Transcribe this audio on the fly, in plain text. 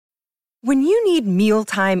When you need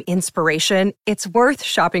mealtime inspiration, it's worth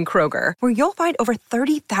shopping Kroger, where you'll find over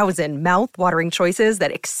 30,000 mouth-watering choices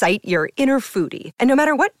that excite your inner foodie. And no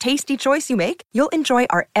matter what tasty choice you make, you'll enjoy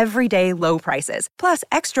our everyday low prices, plus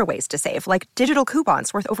extra ways to save, like digital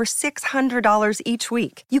coupons worth over $600 each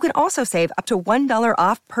week. You can also save up to $1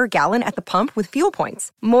 off per gallon at the pump with fuel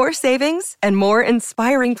points. More savings and more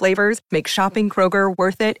inspiring flavors make shopping Kroger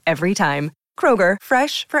worth it every time. Kroger,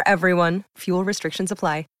 fresh for everyone. Fuel restrictions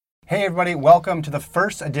apply. Hey everybody, welcome to the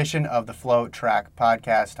first edition of the FloTrack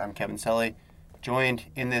podcast. I'm Kevin Sully, joined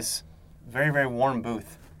in this very, very warm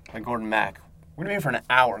booth by Gordon Mack. We're going to be here for an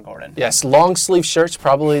hour, Gordon. Yes, long sleeve shirts,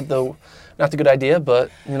 probably not the good idea,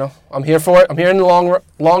 but I'm here for it. I'm here in the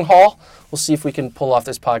long haul. We'll see if we can pull off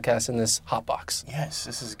this podcast in this hot box. Yes,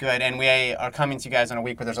 this is good. And we are coming to you guys on a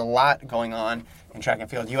week where there's a lot going on in track and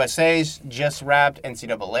field. USA's just wrapped,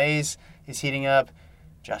 NCAA's is heating up.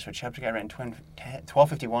 Joshua Cheptegei ran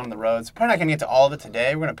 12:51 on the roads. Probably not going to get to all of it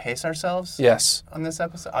today. We're going to pace ourselves. Yes. On this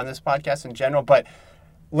episode, on this podcast in general. But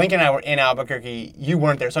Lincoln and I were in Albuquerque. You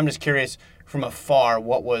weren't there, so I'm just curious from afar,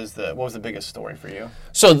 what was the biggest story for you?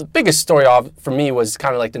 So the biggest story for me was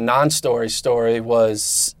kind of like the non-story story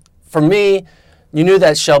was, for me, you knew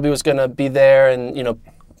that Shelby was going to be there and,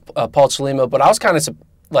 Paul Chelimo, but I was kind of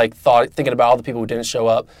thinking about all the people who didn't show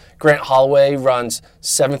up. Grant Holloway runs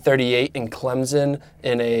 7:38 in Clemson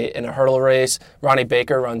in a hurdle race. Ronnie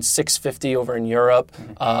Baker runs 6:50 over in Europe.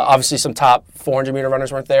 Obviously, some top 400-meter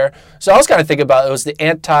runners weren't there. So I was kind of thinking about it was the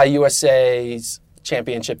anti-USA's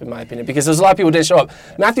championship, in my opinion, because there's a lot of people who didn't show up.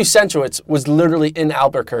 Matthew Centrowitz was literally in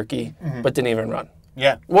Albuquerque, but didn't even run.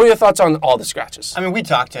 Yeah. What were your thoughts on all the scratches? I mean, we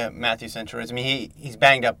talked to Matthew Centrowitz. I mean, he's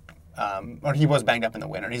banged up. Or he was banged up in the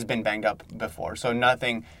winter. He's been banged up before, so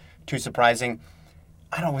nothing too surprising.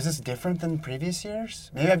 I don't know, was this different than previous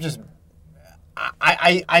years? Maybe I'm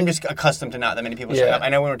just accustomed to not that many people showing up. I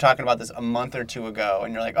know we were talking about this a month or two ago,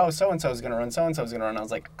 and you're like, oh, so-and-so is going to run, so-and-so is going to run. I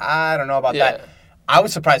was like, I don't know about that. I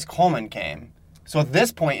was surprised Coleman came. So at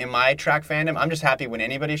this point in my track fandom, I'm just happy when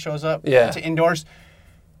anybody shows up to indoors.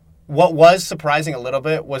 What was surprising a little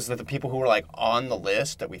bit was that the people who were like on the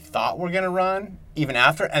list that we thought were going to run even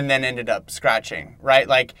after and then ended up scratching, right?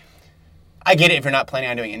 Like, I get it if you're not planning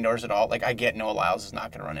on doing indoors at all. Like, I get Noah Lyles is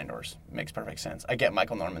not going to run indoors. It makes perfect sense. I get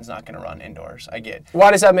Michael Norman's not going to run indoors. I get. Why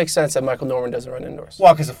does that make sense that Michael Norman doesn't run indoors?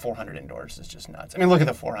 Well, because the 400 indoors is just nuts. I mean, look at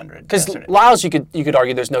the 400. Because Lyles, you could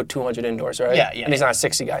argue there's no 200 indoors, right? Yeah. And he's not a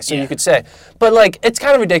 60 guy, so you could say. But, like, it's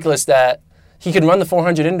kind of ridiculous that he can run the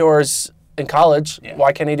 400 indoors in college.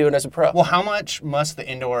 Why can't he do it as a pro? Well, how much must the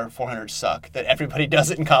indoor 400 suck that everybody does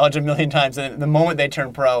it in college a million times, and the moment they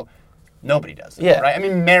turn pro, nobody does it, right? I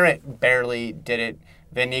mean, Merritt barely did it.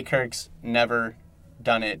 Van Niekerk's never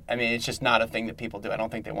done it. I mean, it's just not a thing that people do. I don't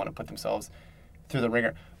think they want to put themselves through the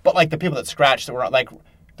ringer. But, like, the people that scratched that were, like,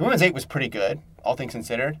 the women's 8 was pretty good, all things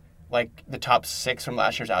considered. Like, the top 6 from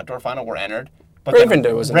last year's outdoor final were entered. But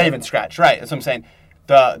Raven scratched, right. That's what I'm saying.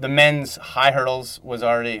 The men's high hurdles was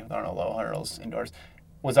already, low hurdles indoors,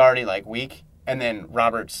 was already, like, weak. And then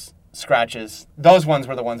Roberts scratches. Those ones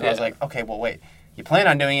were the ones where I was like, okay, well, wait. You planned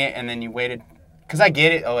on doing it, and then you waited. Because I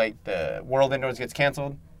get it. Oh, like, the World Indoors gets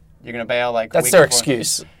canceled. You're going to bail, like, that's their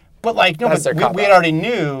excuse. But, like, no, we already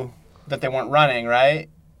knew that they weren't running, right?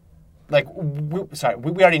 Like, we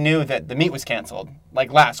already knew that the meet was canceled,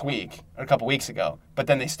 like, last week or a couple weeks ago. But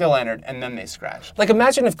then they still entered, and then they scratched. Like,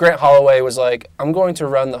 imagine if Grant Holloway was like, I'm going to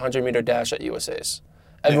run the 100-meter dash at USA's.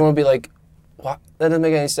 Everyone would be like, what? That doesn't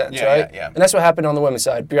make any sense, right? Yeah. And that's what happened on the women's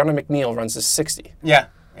side. Brianna McNeil runs the 60. Yeah.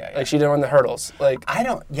 Like, she didn't run the hurdles. Like,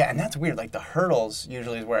 and that's weird. Like, the hurdles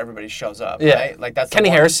usually is where everybody shows up, right? Like, that's Kenny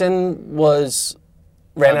Harrison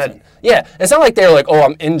ran at. Yeah, it's not like they're like, oh,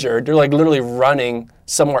 I'm injured. They're like literally running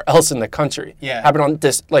somewhere else in the country. Yeah. Happened on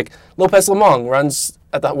this, like, Lopez Lomong runs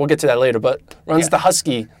at the, we'll get to that later, but runs the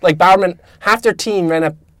Husky. Like, Bowerman, half their team ran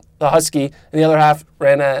at the Husky, and the other half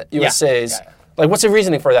ran at USA's. Yeah. Like, what's the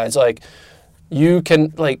reasoning for that? It's like, you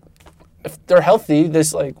can, like, if they're healthy,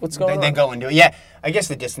 this, like, what's going on? They go and do it. Yeah, I guess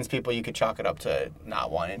the distance people, you could chalk it up to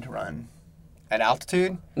not wanting to run at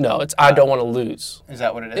altitude. No, it's I don't want to lose. Is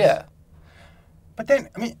that what it is? Yeah. But then,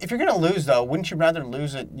 I mean, if you're going to lose, though, wouldn't you rather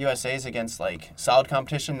lose at USA's against, like, solid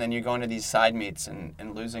competition than you going to these side meets and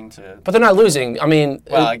losing to... But they're not losing. I mean,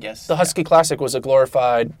 I guess the Husky Classic was a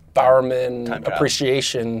glorified Bowerman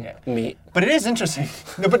appreciation meet. But it is interesting.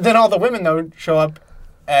 But then all the women, though, show up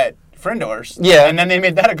at Friendors. Yeah. And then they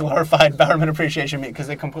made that a glorified Bowerman appreciation meet because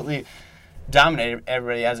they completely dominated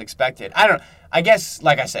everybody as expected. I don't know. I guess,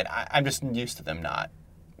 like I said, I'm just used to them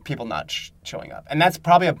people not showing up. And that's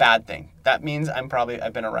probably a bad thing. That means I've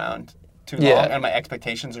been around too long and my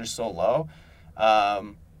expectations are so low.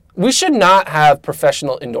 We should not have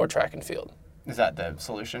professional indoor track and field. Is that the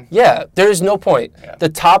solution? Yeah, there is no point. Yeah. The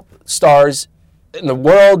top stars in the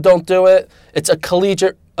world don't do it. It's a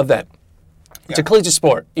collegiate event. It's a collegiate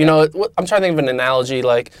sport. You know, I'm trying to think of an analogy.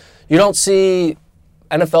 Like, you don't see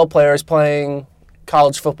NFL players playing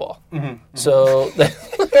college football. So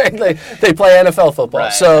they play NFL football.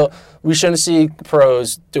 Right. So we shouldn't see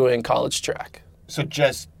pros doing college track. So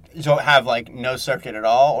just don't have like no circuit at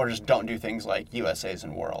all, or just don't do things like USAs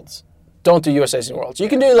and Worlds. Don't do USA's and Worlds. You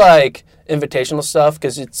can do like invitational stuff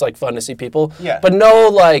because it's like fun to see people. Yeah. But no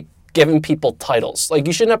like giving people titles. Like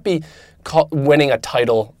you should not be winning a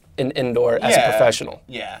title in indoor as a professional.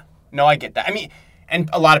 Yeah. No, I get that. I mean, and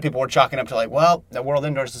a lot of people were chalking up to like, well, the World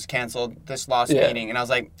Indoors is canceled. This lost meaning. And I was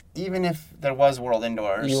like, even if there was World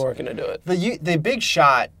Indoors, you weren't going to do it. The big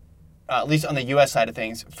shot, at least on the U.S. side of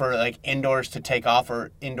things, for like indoors to take off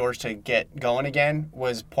or indoors to get going again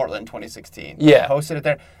was Portland 2016. Yeah. They hosted it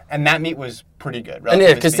there, and that meet was pretty good. And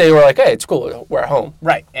yeah, because they were like, hey, it's cool. We're at home.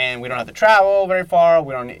 Right, and we don't have to travel very far.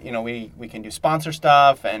 We don't, we can do sponsor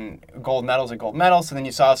stuff, and gold medals are gold medals. So then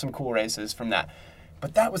you saw some cool races from that.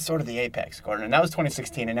 But that was sort of the apex, Gordon, and that was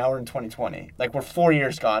 2016, and now we're in 2020. Like, we're 4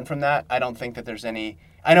 years gone from that. I don't think that there's any...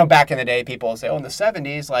 I know back in the day, people say, in the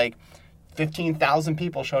 70s, like, 15,000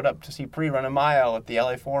 people showed up to see pre-run a mile at the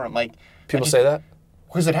LA Forum. Like, people say that?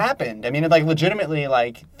 Because it happened. I mean, like, legitimately,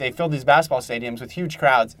 like, they filled these basketball stadiums with huge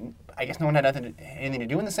crowds. I guess no one had anything to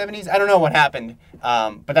do in the 70s. I don't know what happened,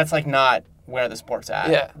 but that's, like, not where the sport's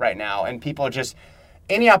at right now. And people just...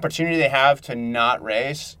 Any opportunity they have to not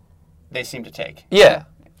race... they seem to take. Yeah.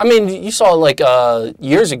 I mean, you saw, like,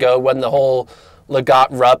 years ago when the whole Legat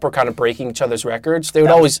Rupp were kind of breaking each other's records. They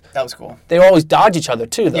would always... That was cool. They would always dodge each other,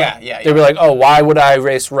 too, though. Yeah. They'd be like, oh, why would I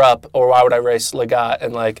race Rupp or why would I race Legat?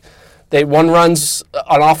 And, like, one runs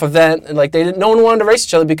an off event, and, like, no one wanted to race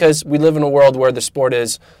each other because we live in a world where the sport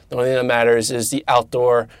is... The only thing that matters is the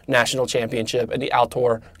outdoor national championship and the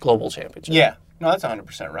outdoor global championship. Yeah. No, that's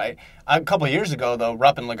 100% right. A couple of years ago, though,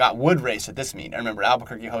 Rupp and Legat would race at this meet. I remember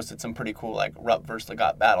Albuquerque hosted some pretty cool, like, Rupp versus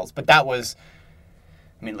Legat battles. But that was,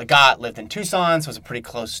 I mean, Legat lived in Tucson, so it was a pretty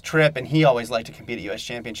close trip, and he always liked to compete at U.S.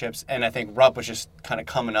 championships. And I think Rupp was just kind of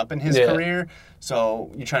coming up in his career. So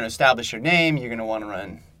you're trying to establish your name, you're going to want to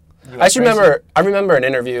run US I remember an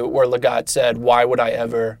interview where Legat said, why would I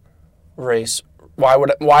ever race, why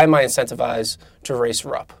am I incentivized to race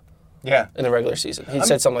Rupp? Yeah. In the regular season. He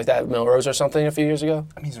said something like that at Melrose or something a few years ago.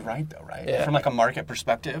 I mean, he's right, though, right? Yeah. From, like, a market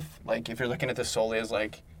perspective, like, if you're looking at this solely as,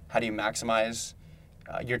 like, how do you maximize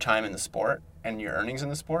your time in the sport and your earnings in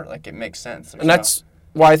the sport, like, it makes sense. And that's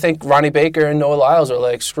why I think Ronnie Baker and Noah Lyles are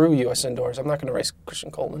like, screw U.S. indoors. I'm not going to race Christian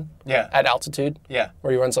Coleman. Yeah. At altitude. Yeah.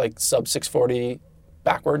 Where he runs, like, sub 640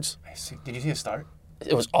 backwards. Did you see his start?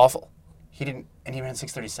 It was awful. He didn't, and he ran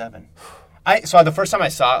 637. So the first time I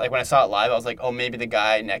saw it, like when I saw it live, I was like, oh, maybe the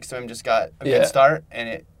guy next to him just got a good start and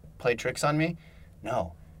it played tricks on me.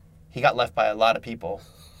 No. He got left by a lot of people.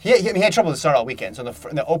 He had trouble to start all weekend. So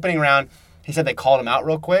in the opening round, he said they called him out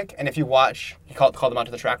real quick. And if you watch, he called him out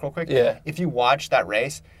to the track real quick. Yeah. If you watch that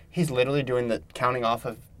race, he's literally doing the counting off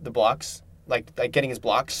of the blocks, like getting his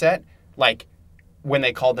blocks set, like when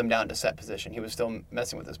they called them down to set position. He was still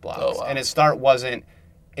messing with his blocks. Oh, wow. And his start wasn't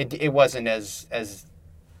as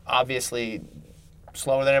obviously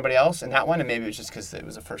slower than everybody else in that one, and maybe it was just because it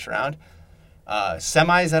was the first round.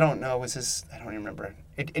 Semis, I don't know. I don't even remember.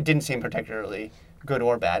 It didn't seem particularly good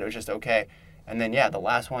or bad. It was just okay. And then, the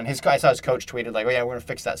last one, I saw his coach tweeted, like, oh, yeah, we're going to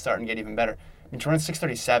fix that start and get even better. I mean, to run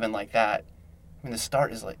 637 like that, I mean, the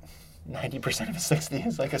start is like 90% of a 60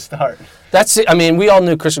 is like a start. That's it. I mean, we all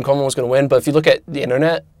knew Christian Coleman was going to win, but if you look at the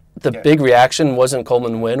internet, the big reaction wasn't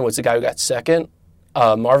Coleman win, was the guy who got second,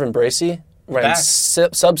 Marvin Bracey. Ran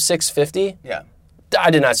sub 650. Yeah.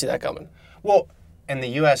 I did not see that coming. Well, and the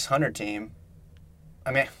U.S. 100 team,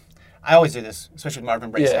 I mean, I always do this, especially with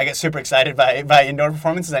Marvin Bracey. I get super excited by indoor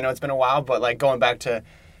performances. I know it's been a while, but like going back to,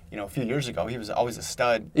 a few years ago, he was always a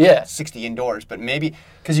stud. Yeah. 60 indoors, but maybe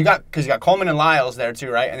because you got Coleman and Lyles there too,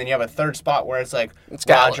 right? And then you have a third spot where it's like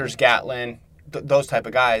Rogers, Gatlin, those type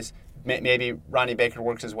of guys. Maybe Ronnie Baker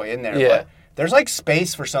works his way in there. Yeah. But there's like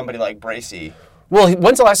space for somebody like Bracey. Well,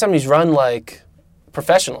 when's the last time he's run, like,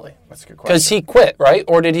 professionally? That's a good question. Because he quit, right?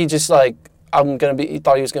 Or did he just, like, he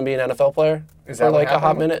thought he was going to be an NFL player for, like, a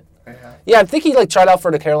hot minute? Yeah, I think he, like, tried out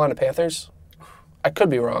for the Carolina Panthers. I could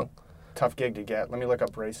be wrong. Tough gig to get. Let me look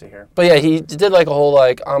up Bracey here. But, yeah, he did, like, a whole,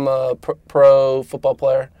 like, I'm a pro football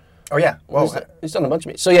player. Oh, yeah. Whoa. He's done a bunch of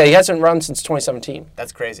meets. So, yeah, he hasn't run since 2017.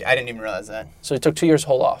 That's crazy. I didn't even realize that. So he took 2 years to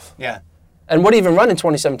hold off. Yeah. And what did he even run in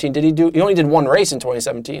 2017? He only did one race in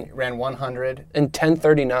 2017. He ran 100. In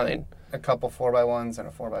 10:39. a couple 4x1s and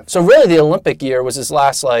a 4x4. So really, the Olympic year was his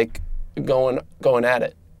last going at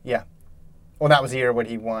it. Yeah. Well, that was the year when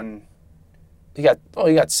he won. He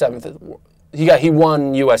got seventh. He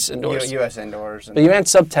won U.S. indoors. U.S. indoors. But he ran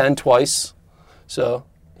sub 10 twice, so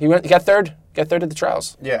he got third. Got third at the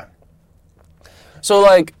trials. Yeah. So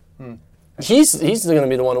he's going to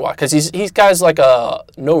be the one to watch because he's guys like a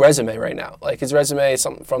no resume right now. Like his resume is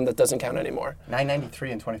something from that doesn't count anymore.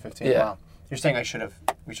 993 in 2015. Yeah. Wow. You're saying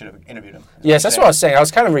we should have interviewed him. Yes, that's what I was saying. I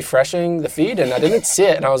was kind of refreshing the feed and I didn't see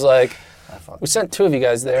it, and I was like, we sent two of you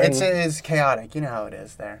guys there. It is chaotic. You know how it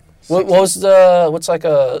is there.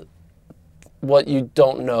 What you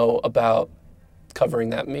don't know about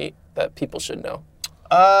covering that meet that people should know?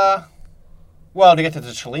 Well, to get to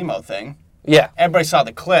the Chelimo thing. Yeah. Everybody saw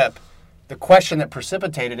the clip. The question that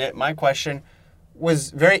precipitated it, my question,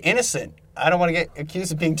 was very innocent. I don't want to get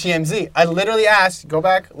accused of being TMZ. I literally asked, go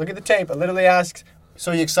back, look at the tape. I literally asked,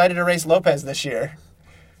 so are you excited to race Lopez this year?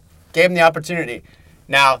 Gave him the opportunity.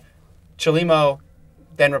 Now, Chelimo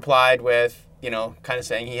then replied with, kind of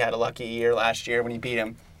saying he had a lucky year last year when he beat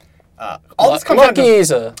him. All this comes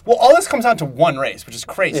down to one race, which is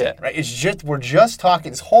crazy, right? We're just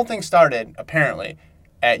talking. This whole thing started apparently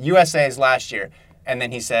at USA's last year, and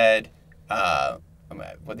then he said, the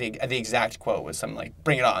exact quote was something like,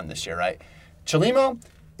 "Bring it on this year," right? Chelimo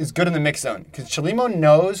is good in the mix zone because Chelimo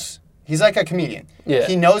knows he's like a comedian. Yeah.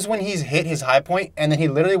 He knows when he's hit his high point, and then he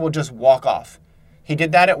literally will just walk off. He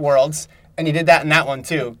did that at Worlds. And he did that in that one,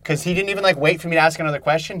 too, because he didn't even, wait for me to ask another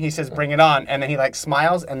question. He says, bring it on, and then he,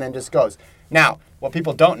 smiles and then just goes. Now, what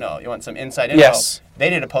people don't know, you want some inside info? Yes. They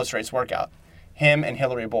did a post-race workout, him and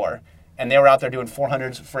Hillary Bohr, and they were out there doing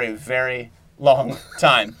 400s for a very long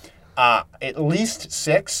time. At least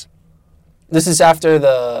 6. This is after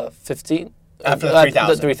the 15? After the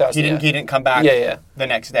 3,000. The 3,000, He didn't come back the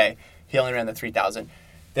next day. He only ran the 3,000.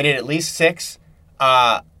 They did at least 6.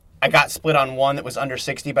 I got split on one that was under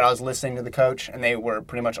 60, but I was listening to the coach, and they were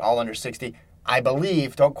pretty much all under 60. I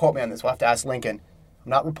believe, don't quote me on this, we'll have to ask Lincoln.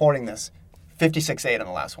 I'm not reporting this. 56.8 on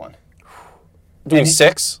the last one. Doing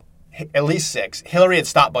 6? At least 6. Hillary had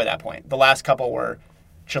stopped by that point. The last couple were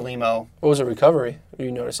Chelimo. What was the recovery? Are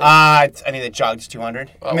you noticing? I think they jogged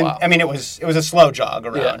 200. Oh, wow. I mean, it was a slow jog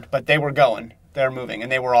around, but they were going. They were moving,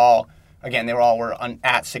 and they were all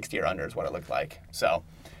at 60 or under is what it looked like. So...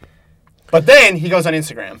 But then he goes on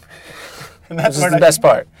Instagram. And that's the best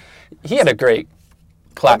part. He had a great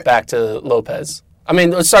clap back to Lopez. I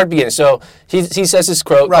mean, let's start at the beginning. So he says his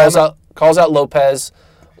quote, calls out Lopez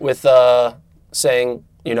with saying,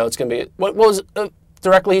 it's going to be, what was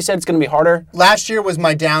directly he said it's going to be harder? Last year was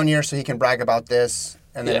my down year, so he can brag about this.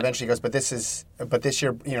 And then eventually he goes, but this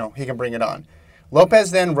year, he can bring it on.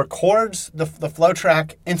 Lopez then records the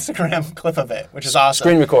FloTrack Instagram clip of it, which is awesome.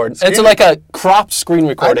 Screen record. It's like a cropped screen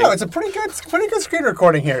recording. I know, it's a pretty good screen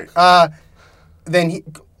recording here. Then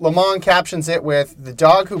Lomong captions it with, "The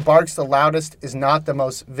dog who barks the loudest is not the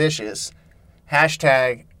most vicious.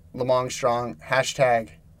 Hashtag Lomong strong. Hashtag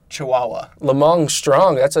Chihuahua." Lomong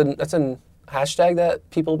strong. That's a hashtag that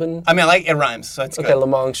people have been... I mean, it rhymes, so it's good. Okay,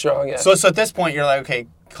 Lomong strong, yeah. So at this point, you're like, okay,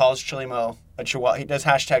 calls Chelimo a Chihuahua. He does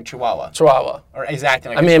hashtag Chihuahua. Chihuahua. Or he's acting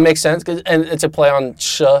like I mean, it makes sense, and it's a play on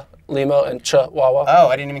Chelimo and Chihuahua. Oh,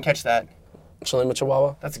 I didn't even catch that. Chelimo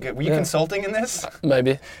Chihuahua. That's good. Were you consulting in this?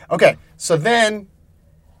 Maybe. Okay, so then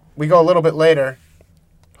we go a little bit later,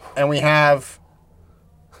 and we have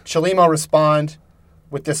Chelimo respond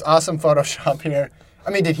with this awesome Photoshop here.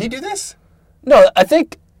 I mean, did he do this? No, I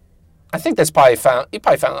think that's probably found. He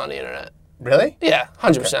probably found it on the internet. Really? Yeah,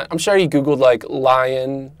 100%. Okay. I'm sure he Googled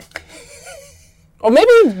lion. Or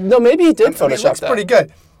maybe he did Photoshop it looks that. Pretty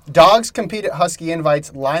good. Dogs compete at Husky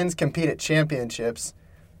Invites. Lions compete at championships.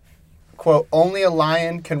 Quote, "Only a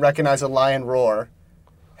lion can recognize a lion roar."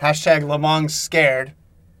 Hashtag Lomong's scared.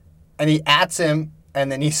 And he ats him,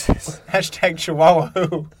 and then he says, hashtag Chihuahua.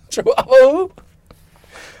 Chihuahua.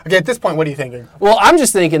 Okay, at this point, what are you thinking? Well, I'm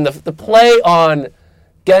just thinking the play on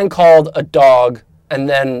getting called a dog and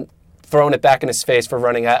then throwing it back in his face for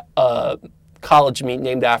running a college meet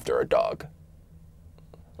named after a dog,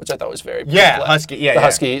 which I thought was very Husky. Yeah,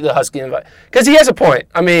 the Husky invite, because he has a point.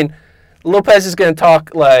 I mean, Lopez is going to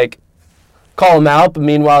talk call him out, but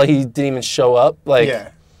meanwhile he didn't even show up.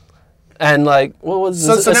 And what was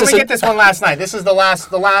so then we get this one last night. This is the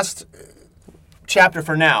last chapter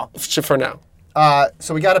for now. For now.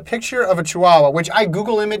 So we got a picture of a Chihuahua, which I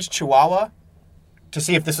Google imaged Chihuahua to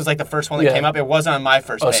see if this was the first one that came up. It wasn't on my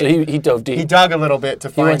first page. Oh, so he dove deep. He dug a little bit to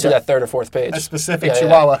find He went to that third or fourth page. A specific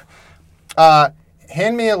Chihuahua.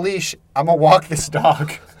 Hand me a leash. I'm going to walk this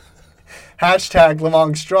dog. Hashtag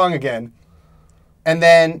Lomong strong again. And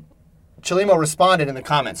then Chelimo responded in the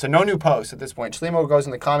comments. So no new posts at this point. Chelimo goes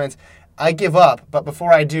in the comments, I give up, but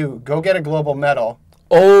before I do, go get a global medal.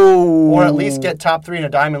 Oh. Or at least get top 3 in a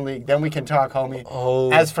Diamond League. Then we can talk, homie.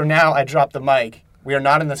 Oh. As for now, I dropped the mic. We are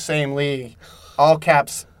not in the same league. All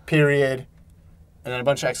caps, period. And then a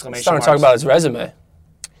bunch of exclamation Starting marks. to talk about his resume.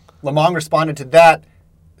 Lomong responded to that,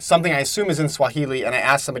 something I assume is in Swahili, and I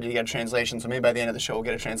asked somebody to get a translation, so maybe by the end of the show we'll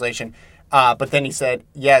get a translation. But then he said,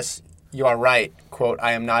 yes, you are right. Quote,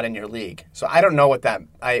 I am not in your league. So I don't know what that...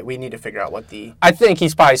 we need to figure out what the... I think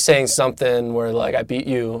he's probably saying something where, like, I beat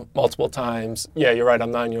you multiple times. Yeah, you're right,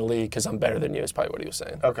 I'm not in your league because I'm better than you is probably what he was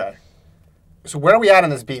saying. Okay. So where are we at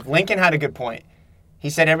on this beef? Lincoln had a good point.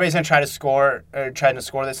 He said everybody's going to try to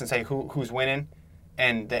score this and say who's winning.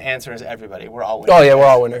 And the answer is everybody. We're all winners. Oh, yeah, we're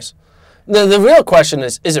all winners. The real question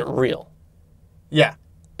is it real? Yeah.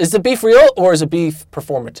 Is the beef real or is the beef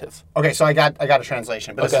performative? Okay, so I got a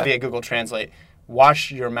translation, but this is via Google Translate. Wash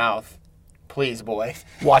your mouth, please, boy.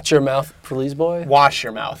 Watch your mouth, please, boy? Wash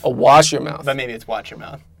your mouth. Oh, wash your mouth. But maybe it's watch your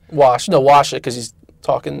mouth. Wash. No, wash it because he's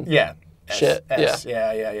talking shit.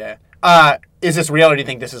 Yeah. Is this real or do you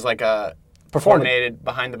think this is like a coordinated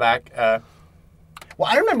behind the back? Well,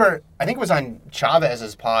 I remember, I think it was on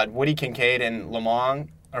Chavez's pod, Woody Kincaid and Lomong,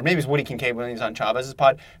 or maybe it was Woody Kincaid when he was on Chavez's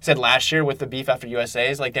pod, said last year with the beef after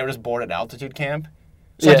USA's, like they were just bored at altitude camp.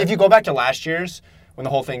 So like, if you go back to last year's, when the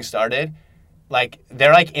whole thing started, like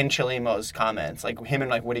they're like in Chelimo's comments, like him and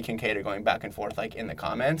like Woody Kincaid are going back and forth like in the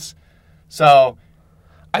comments. So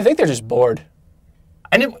I think they're just bored.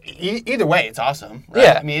 And either way, it's awesome. Right?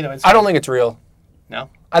 Yeah. I mean, I don't think it's real. No?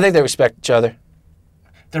 I think they respect each other.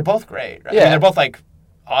 They're both great, right? Yeah. I mean, they're both like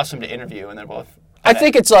awesome to interview, and they're both... I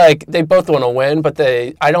think it's like they both want to win, but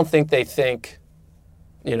I don't think they think,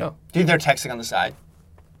 Do you think they're texting on the side?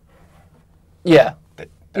 Yeah.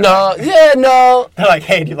 No. They're like,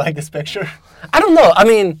 hey, do you like this picture? I don't know. I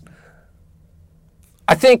mean,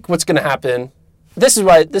 I think what's going to happen, this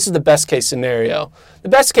is the best case scenario. The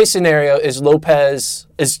best case scenario is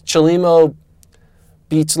Chelimo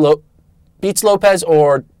beats Lopez,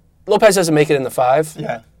 or Lopez doesn't make it in the 5.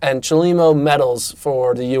 Yeah. And Chelimo medals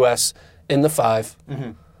for the U.S. in the 5.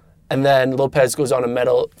 Mm-hmm. And then Lopez goes on a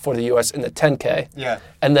medal for the U.S. in the 10K. Yeah.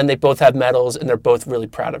 And then they both have medals, and they're both really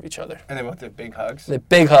proud of each other. And they both have big hugs. The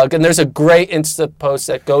big hug. And there's a great Insta post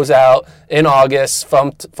that goes out in August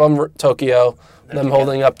from Tokyo, them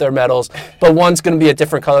holding up their medals. But one's going to be a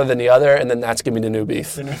different color than the other, and then that's going to be the new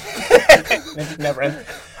beef. Never end.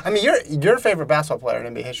 I mean, your favorite basketball player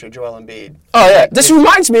in NBA history, Joel Embiid. Oh, yeah. This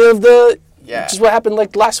reminds me of just what happened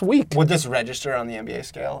like last week. Would this register on the NBA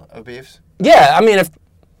scale of beefs? Yeah, I mean,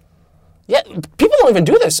 people don't even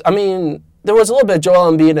do this. I mean, there was a little bit of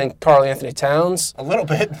Joel Embiid and Karl Anthony Towns. A little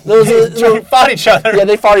bit. They fought each other. Yeah,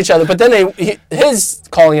 they fought each other. But then his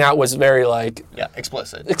calling out was very, like... Yeah,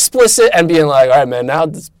 explicit. Explicit and being like, all right, man,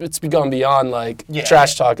 now it's gone beyond, like,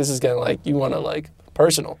 trash talk. This is getting, like, you want to, like,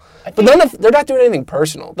 personal. But they're not doing anything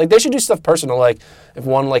personal. Like, they should do stuff personal, like, if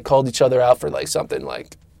one, like, called each other out for, like, something,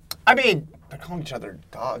 like... I mean, they're calling each other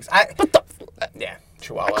dogs.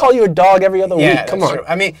 Chihuahua. I call you a dog every other week. Come on. True.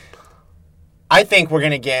 I mean, I think we're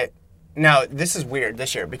going to get... Now, this is weird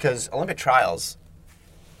this year because Olympic trials,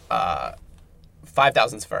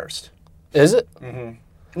 5,000's first. Is it?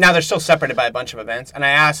 Mm-hmm. Now, they're still separated by a bunch of events. And I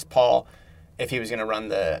asked Paul if he was going to run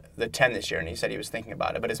the 10 this year, and he said he was thinking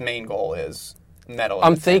about it. But his main goal is medal.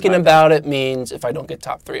 I'm thinking about it means if I don't get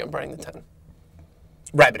top 3, I'm running the 10.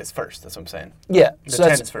 Right, but it's first. That's what I'm saying. Yeah. The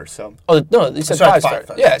 10 is first, so... Oh, no, he said 5's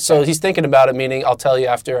first. Yeah, so he's thinking about it, meaning I'll tell you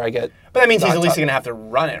after I get... But that means he's at least going to have to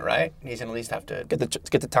run it, right? He's going to at least have to... Get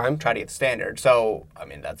the time? Try to get the standard. So, I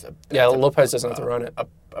mean, that's a... Lopez doesn't have to run it.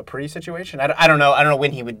 A pre-situation? I don't know. I don't know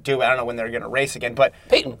when he would do it. I don't know when they're going to race again, but...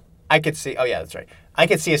 Peyton. I could see... Oh, yeah, that's right. I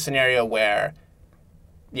could see a scenario where,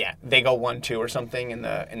 they go 1-2 or something in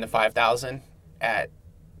the 5,000 at...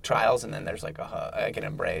 trials, and then there's like an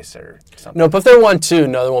embrace or something. No, but if they're 1-2,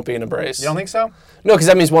 no, there won't be an embrace. You don't think so? No, because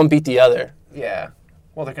that means one beat the other. Yeah.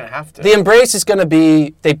 Well, they're going to have to. The embrace is going to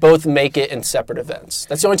be they both make it in separate events.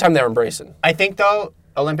 That's the only time they're embracing. I think, though,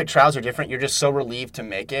 Olympic trials are different. You're just so relieved to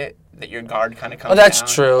make it that your guard kind of comes down. Oh, that's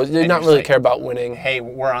true. They not really care about winning. Hey,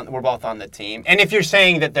 we're both on the team. And if you're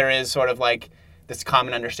saying that there is sort of like this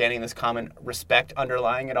common understanding, this common respect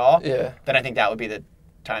underlying it all, then I think that would be the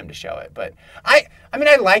time to show it. But I mean,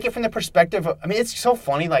 I like it from the perspective of, I mean, it's so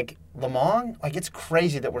funny, like, Lomong, like, it's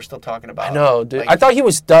crazy that we're still talking about I know, dude. Like, I thought he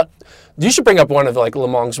was done. You should bring up one of, like,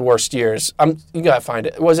 Lomong's worst years. You gotta find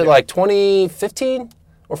it. Was it, like, 2015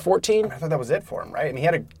 or 14? I thought that was it for him, right? I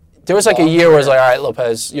mean, there was, like, a year where it was like, all right,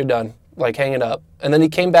 Lopez, you're done. Like, hang it up. And then he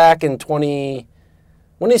came back in when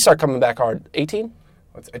did he start coming back hard? 18?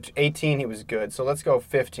 18, he was good. So let's go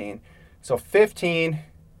 15. So 15,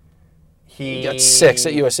 He got 6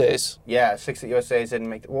 at USA's. Yeah, 6 at USA's. Didn't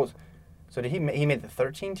make so did he made the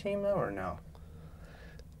 13 team, though, or no?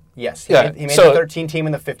 Yes, he made the 13 team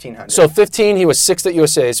in the 1500. So 15, he was 6th at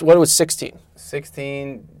USA's. What was 16?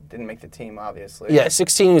 16 didn't make the team, obviously. Yeah,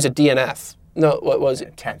 16 was a DNF. No, what was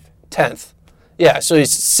it? 10th. 10th. Yeah, so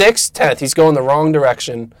he's 6th, 10th. He's going the wrong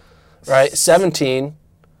direction, right? 17,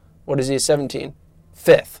 what is he at 17?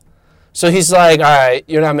 5th. So he's like, all right,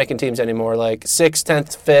 you're not making teams anymore. Like 6th,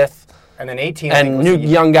 10th, 5th. And then 18. And new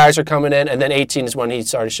young guys are coming in, and then 18 is when he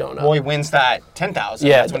started showing up. Well, he wins that 10,000.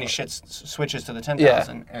 Yeah. That's when he switches to the 10,000.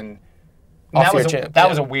 Yeah. And Off that champ,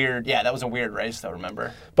 was a weird race, though,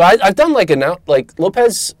 remember? But I've done like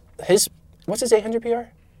Lopez, what's his 800 PR?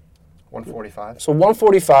 145. So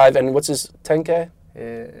 145, and what's his 10K?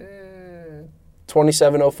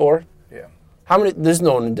 2704. Yeah. How many? There's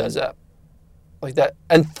no one who does that. Like that.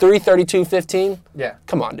 And 332.15? Yeah.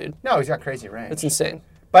 Come on, dude. No, he's got crazy range. That's insane.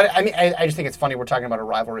 But, I mean, I just think it's funny we're talking about a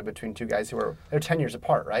rivalry between two guys they're 10 years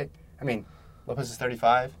apart, right? I mean, Lopez is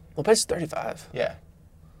 35. Lopez is 35. Yeah.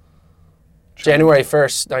 January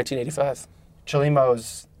 1st, 1985.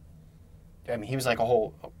 Chelimo's, I mean, he was like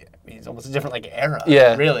he's almost a different, era.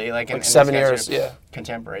 Yeah. Really. Like 7 years, yeah.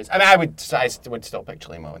 Contemporaries. I mean, I would still pick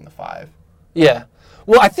Chelimo in the 5. Yeah.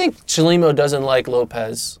 Well, I think Chelimo doesn't like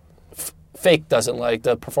Lopez. Fake doesn't like,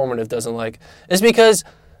 the performative doesn't like. It's because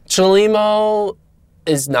Chelimo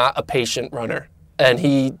is not a patient runner. And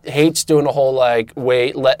he hates doing the whole,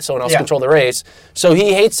 wait, let someone else control the race. So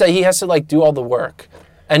he hates that he has to, do all the work.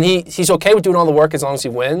 And he's okay with doing all the work as long as he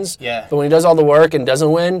wins. Yeah. But when he does all the work and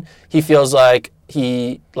doesn't win, he feels like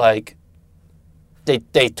they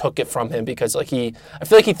took it from him because, I feel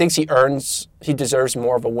like he thinks he deserves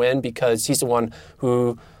more of a win because he's the one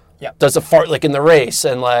who does the fartlek in the race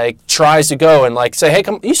and, tries to go and, say, hey,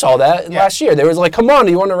 come, you saw that last year. They was like, come on,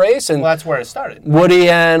 do you want to race? And well, that's where it started. Woody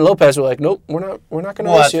and Lopez were like, nope, we're not going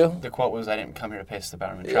to race you. The quote was, I didn't come here to pace the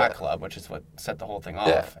Bowerman Track Club, which is what set the whole thing off.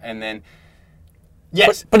 Yeah. And then,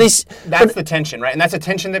 yes, but that's the tension, right? And that's a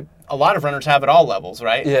tension that a lot of runners have at all levels,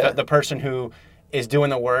 right? Yeah. The person who is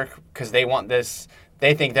doing the work because they want this,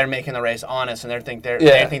 they think they're making the race honest, and they think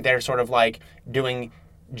they're sort of doing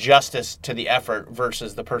justice to the effort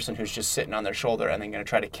versus the person who's just sitting on their shoulder and then going to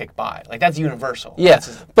try to kick by. That's universal. Yeah,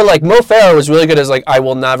 but Mo Farah was really good as I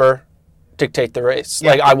will never dictate the race.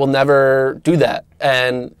 Yeah. I will never do that,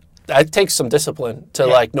 and that takes some discipline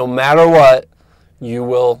to no matter what, you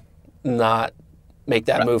will not make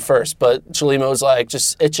that move first. But Chelimo's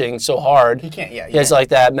just itching so hard. He can't. Yeah, he has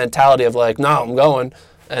that mentality of no, I'm going,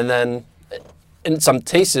 and then in some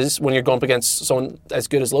cases when you're going up against someone as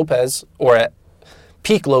good as Lopez or at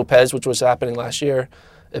peak Lopez, which was happening last year,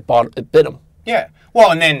 it bit him. Yeah. Well,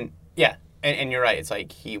 and then, and you're right. It's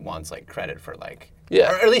he wants, credit for, or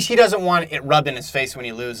at least he doesn't want it rubbed in his face when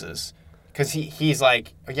he loses. Because he's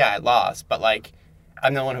like, I lost, but,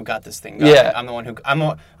 I'm the one who got this thing done. Yeah. I'm the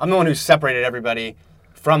one who separated everybody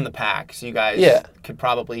from the pack, so you guys could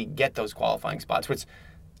probably get those qualifying spots, which...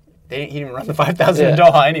 He didn't run the 5,000 in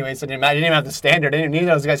Doha anyway, so he didn't even have the standard. Neither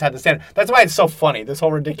of those guys had the standard. That's why it's so funny, this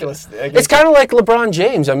whole ridiculous thing. It's kind of like LeBron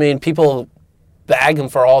James. I mean, people bag him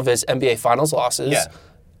for all of his NBA Finals losses. Yeah.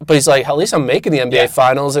 But he's like, at least I'm making the NBA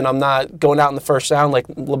Finals, and I'm not going out in the first round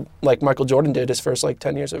like Michael Jordan did his first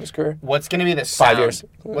 10 years of his career. What's going to be the sound? 5 years.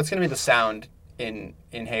 What's going to be the sound in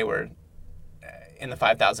Hayward in the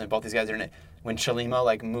 5,000? Both these guys are in it. When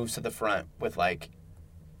Chelimo moves to the front with a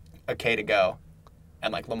K to go.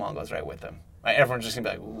 And Lomong goes right with them. Everyone's just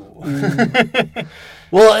gonna be ooh.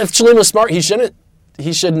 Well, if Chelimo's smart, he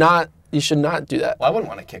should not do that. Well, I wouldn't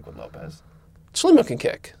want to kick with Lopez. Chelimo can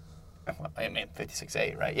kick. Well,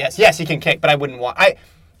 56.8, right? Yes, he can kick, but I wouldn't want.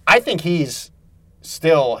 I think he's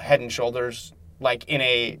still head and shoulders in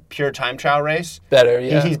a pure time trial race. Better,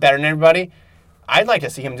 yeah. He's better than everybody. I'd like to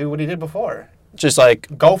see him do what he did before. Just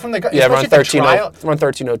go from the run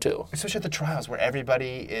 13:02. Especially at the trials where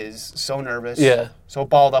everybody is so nervous, so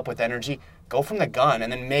balled up with energy. Go from the gun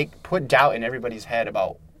and then put doubt in everybody's head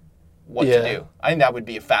about what to do. I think that would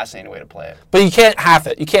be a fascinating way to play it. But you can't half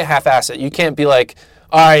it. You can't half-ass it. You can't be all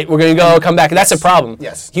right, we're gonna go, come back. And that's the problem.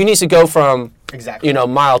 Yes. He needs to go from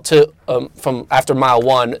mile 2 from after mile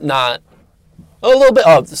 1, not a little bit.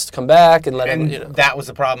 Just come back and let him. That was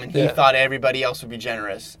the problem. And he thought everybody else would be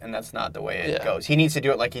generous, and that's not the way it goes. He needs to do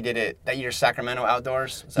it like he did it that year, Sacramento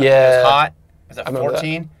outdoors. It was hot. Is that 14?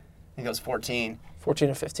 I think it was 14. 14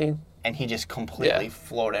 or 15. And he just completely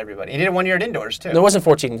floored everybody. He did it 1 year at indoors too. No, it wasn't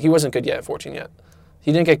 14. He wasn't good yet at 14 yet.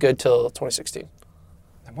 He didn't get good till 2016.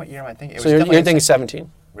 And what year am I thinking? So you're thinking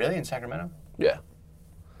 17. Really, in Sacramento? Yeah.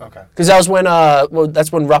 Okay. Because that was when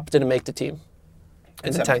that's when Rupp didn't make the team.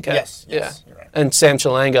 in the 10K. Yes, Yeah. You're right. And Sam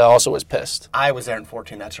Chelanga also was pissed. I was there in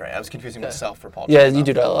 14. That's right. I was confusing myself for Paul. Yeah, Chelimo. you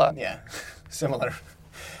do that a lot. Yeah, similar.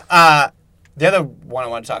 The other one I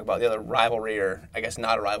want to talk about, the other rivalry, or I guess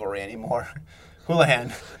not a rivalry anymore,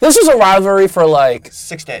 Houlihan. This was a rivalry for like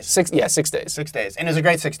 6 days. 6 days. 6 days, and it was a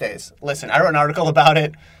great 6 days. Listen, I wrote an article about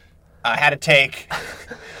it. I had a take.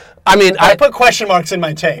 I mean, I put question marks in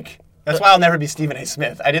my take. That's why I'll never be Stephen A.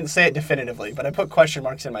 Smith. I didn't say it definitively, but I put question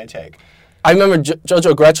marks in my take. I remember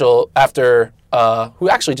JoJo Gretschel after, who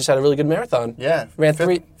actually just had a really good marathon. Yeah. Ran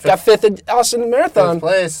got fifth at Austin Marathon. 5th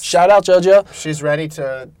place. Shout out, JoJo. She's ready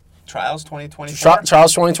to Trials 2024.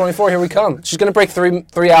 Trials 2024, here we come. She's going to break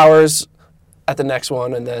 3 hours at the next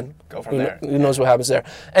one, and then go from there. Who knows what happens there.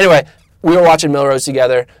 Anyway, we were watching Millrose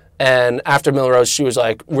together, and after Millrose, she was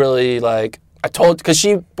like really like, because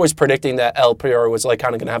she was predicting that El Prior was like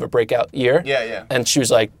kind of going to have a breakout year. Yeah. And she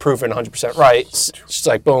was like proven 100% right. She's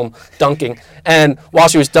like, boom, dunking. And while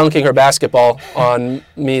she was dunking her basketball on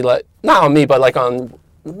me, like, not on me, but like on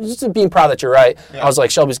just being proud that you're right, I was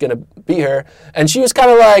like, Shelby's going to beat her. And she was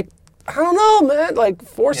kind of like, I don't know, man, like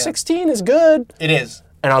 416 is good. It is.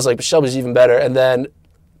 And I was like, but Shelby's even better. And then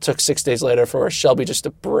took 6 days later for Shelby just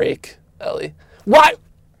to break Ellie. Why?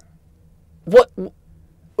 What?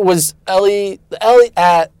 Was Ellie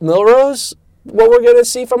at Millrose what we're going to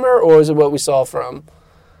see from her, or is it what we saw from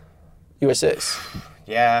USA's?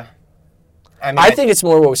 Yeah. I think it's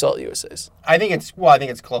more what we saw at USA's. I think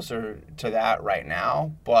it's closer to that right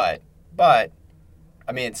now, but I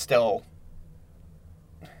mean, it's still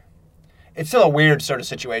a weird sort of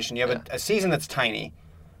situation. You have a season that's tiny.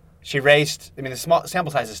 She raced, I mean, the small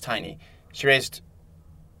sample size is tiny. She raced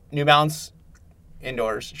New Balance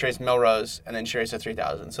indoors, she raced Millrose, and then she raced a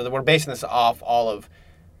 3,000. So we're basing this off all of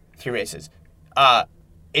 3 races.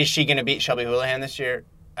 Is she going to beat Shelby Houlihan this year?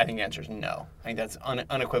 I think the answer is no. I think that's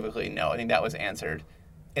unequivocally no. I think that was answered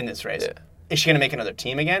in this race. Yeah. Is she going to make another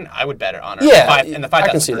team again? I would bet on her. Yeah, in the 5,000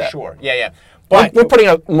 I can see for that. Sure. Yeah. But we're putting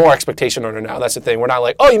up more expectation on her now. That's the thing. We're not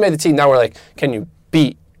like, oh, you made the team. Now we're like, can you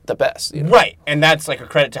beat the best? You know? Right, and that's like a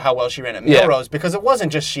credit to how well she ran at Millrose, because it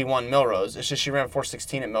wasn't just she won Millrose. It's just she ran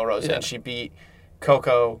 4:16 at Millrose, and she beat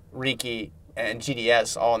Coco, Riki, and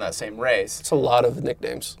GDS all in that same race. It's a lot of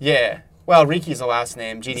nicknames. Yeah. Well, Riki's the last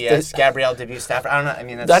name. GDS, Gabrielle Debut Stafford. I don't know. I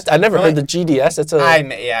mean, that's... I never heard the GDS. That's a...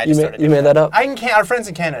 I just started you made that up? Our friends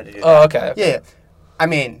in Canada do that. Oh, okay. Yeah. I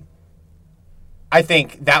mean, I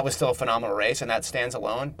think that was still a phenomenal race, and that stands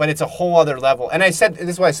alone. But it's a whole other level. And this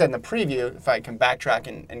is what I said in the preview, if I can backtrack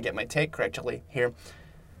and get my take correctly here.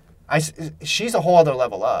 She's a whole other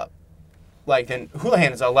level up. Like, then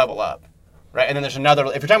Houlihan is a level up. Right, and then there's another.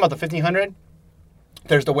 If you're talking about the 1500,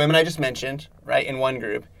 there's the women I just mentioned, right, in one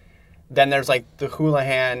group. Then there's like the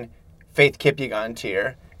Houlihan, Faith Kipyegon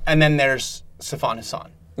tier, and then there's Sifan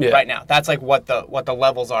Hassan. Yeah. Right now, that's like what the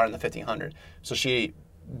levels are in the 1500. So she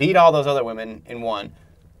beat all those other women in one,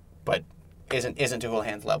 but isn't to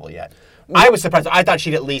Houlihan's level yet. I was surprised. I thought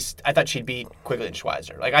she'd beat Quigley and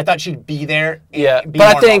Schweizer. Like I thought she'd be there. And be more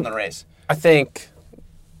involved in the race. I think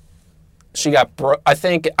she got. I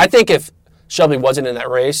think if Shelby wasn't in that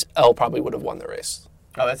race, Elle probably would have won the race.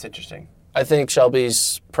 Oh, that's interesting. I think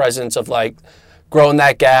Shelby's presence of like growing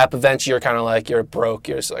that gap, eventually you're kind of like, you're broke.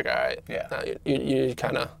 You're just like, all right. Yeah. You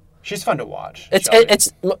kind of. She's fun to watch. It's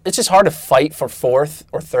just hard to fight for 4th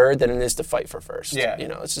or 3rd than it is to fight for 1st. Yeah. You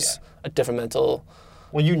know, it's just a different mental.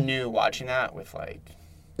 Well, you knew watching that with like.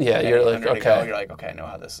 Yeah, you're like, okay. You're like, okay, I know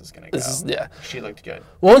how this is going to go. Yeah. She looked good.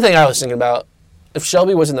 One thing I was thinking about, if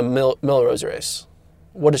Shelby was in the Millrose race,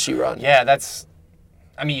 what does she run? Yeah,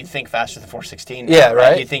 I mean, you'd think faster than 4:16. Yeah,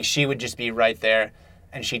 right? You'd think she would just be right there,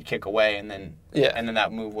 and she'd kick away, and then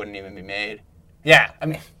that move wouldn't even be made. Yeah, I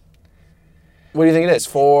mean. What do you think it is?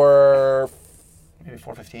 Maybe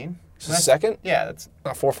 4:15? Second? Yeah, that's.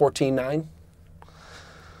 Not 4:14.9?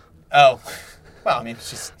 Oh. Well, I mean,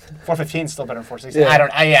 she's 4:15 is still better than 4:16.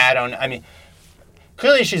 Yeah. I mean,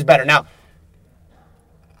 clearly she's better. Now,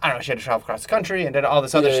 I don't know, she had to travel across the country and did all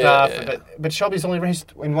this other stuff. Yeah. But Shelby's only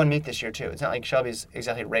raced in one meet this year, too. It's not like Shelby's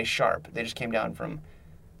exactly race sharp. They just came down from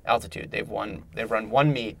altitude. They've run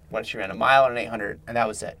one meet. She ran a mile and an 800, and that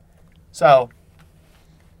was it. So,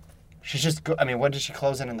 she's just, what did she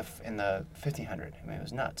close in the 1500? I mean, it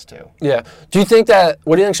was nuts, too. Yeah. What do you think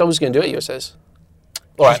Shelby's going to do at USA's?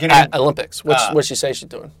 Or at Olympics? What does she say she's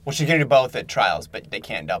doing? Well, she's going to do both at trials, but they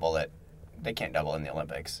can't double it. They can't double in the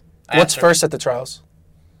Olympics. What's first at the trials?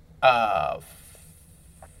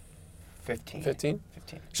 15. 15?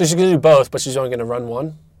 15. So she's going to do both, but she's only going to run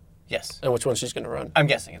one? Yes. And which one she's going to run? I'm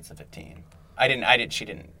guessing it's the 15. She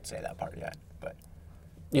didn't say that part yet, but.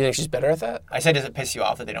 You think she's better at that? I said, does it piss you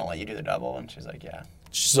off that they don't let you do the double? And she's like, yeah.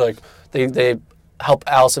 She's like, they help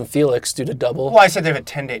Allison Felix do the double. Well, I said they have a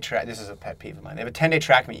 10-day track. This is a pet peeve of mine. They have a 10-day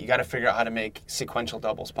track meet. You got to figure out how to make sequential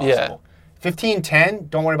doubles possible. 15-10,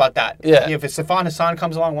 don't worry about that. Yeah. If Sifan Hassan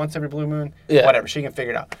comes along once every blue moon, whatever, she can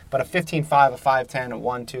figure it out. But a 15-5, a 5-10, a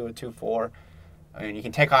 1-2, a 2-4, I mean, you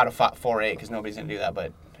can take out a 4-8 because nobody's going to do that,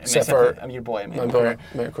 but... Except for... I'm your boy, my boy,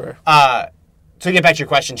 Career. To get back to your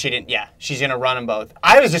question, she's going to run them both.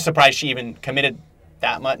 I was just surprised she even committed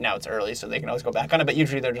that much. Now it's early, so they can always go back on it, but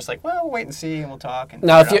usually they're just like, well, we'll wait and see, and we'll talk. And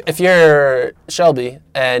now, if you're Shelby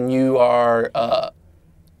and you are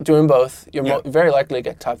doing both, you're very likely to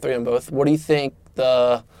get top 3 on both. What do you think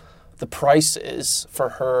the price is for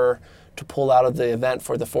her to pull out of the event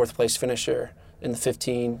for the 4th place finisher in the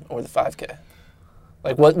 15 or the 5K?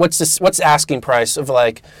 Like, what's asking price of,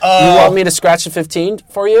 like, you want me to scratch the 15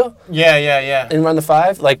 for you? Yeah. And run the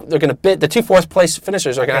 5? Like, they're going to bid, the 2 4th place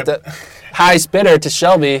finishers are going to have the highest bidder to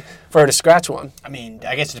Shelby for her to scratch one. I mean,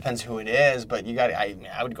 I guess it depends who it is, but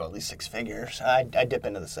I would go at least 6 figures. I'd dip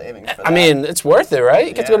into the savings for that. I mean, it's worth it, right?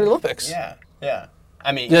 You get to go to the Olympics. Yeah.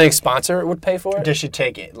 I mean... Do you think sponsor would pay for it? Does she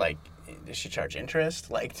take it, like... Does she charge interest?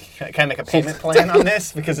 Like, can I make a payment plan on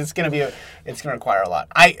this? Because it's going to require a lot.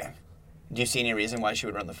 Do you see any reason why she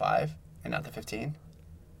would run the 5 and not the 15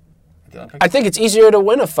 at the Olympics? I think it's easier to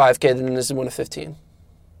win a 5K than it is to win a 15.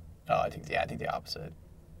 Oh, I think the opposite.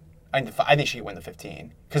 I think she could win the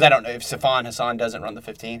 15 because I don't know if Sifan Hassan doesn't run the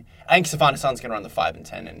 15. I think Sifan Hassan's going to run the 5 and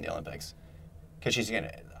 10 in the Olympics because she's going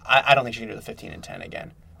to. I don't think she can do the 15 and 10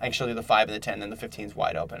 again. I think she'll do the 5 and the 10, then the 15's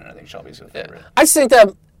wide open, and I think Shelby's the favorite. I just think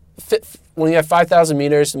that when you have 5,000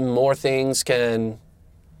 meters, more things can.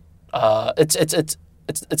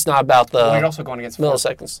 It's not about the well, you're also going against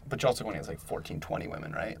milliseconds. But you're also going against like 14-20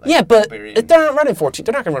 women, right? Like, yeah, but they're not running 14.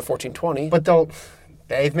 They're not going to run 14-20. But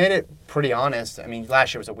they've made it pretty honest. I mean,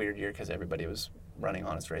 last year was a weird year because everybody was running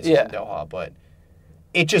honest races in Doha, but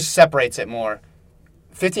it just separates it more.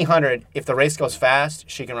 1,500, if the race goes fast,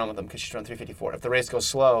 she can run with them because she's run 3:54. If the race goes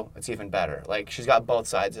slow, it's even better. Like, she's got both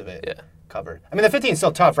sides of it covered. I mean, the 15 is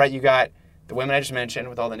still tough, right? You got the women I just mentioned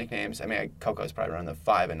with all the nicknames. I mean, Coco's probably running the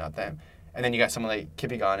 5 and not them. And then you got someone like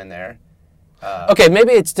Kippigan in there. Okay,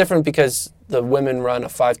 maybe it's different because the women run a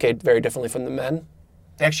 5K very differently from the men.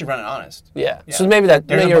 They actually run it honest. Yeah. So maybe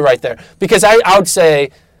you're right there. Because I would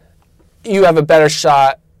say you have a better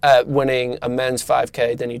shot at winning a men's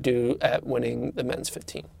 5K than you do at winning the men's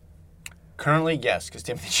 15. Currently, yes, because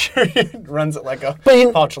Timothy Sheridan runs it like a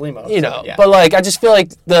Paul Chelimo. But like I just feel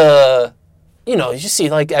like you see,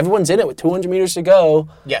 like, everyone's in it with 200 meters to go.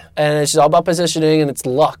 Yeah. And it's just all about positioning, and it's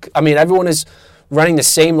luck. I mean, everyone is running the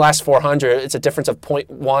same last 400. It's a difference of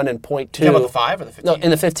 0.1 and 0.2. You about the 5 or the 15? No,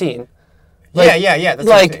 in the 15. Like, yeah. That's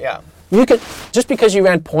like, you could, just because you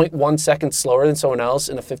ran 0.1 seconds slower than someone else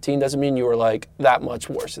in a 15 doesn't mean you were, like, that much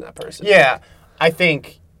worse than that person. Yeah. I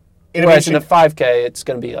think... Whereas in a 5K, it's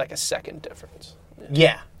going to be, like, a second difference.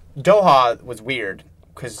 Yeah. Doha was weird,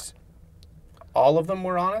 because all of them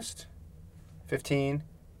were honest. 15.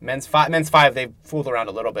 Men's 5, they fooled around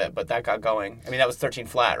a little bit, but that got going. I mean, that was 13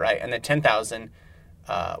 flat, right? And then 10,000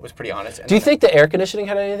 was pretty honest. And do you think the air conditioning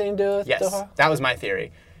had anything to do with Yes, Doha? That was my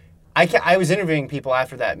theory. I was interviewing people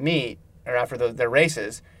after that meet, or after their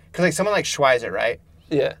races, because like someone like Schweizer, right?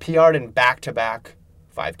 Yeah. PR'd in back-to-back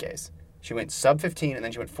 5Ks. She went sub-15, and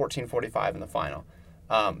then she went 14:45 in the final.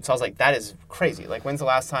 So I was like, that is crazy. Like, when's the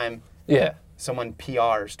last time someone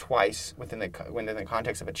PRs twice within the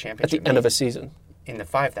context of a championship at the end of a season in the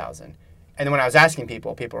 5,000? And then when I was asking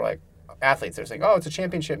people were like, athletes, they're saying, oh, it's a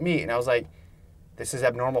championship meet. And I was like, this is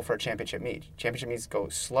abnormal for a championship meet. Championship meets go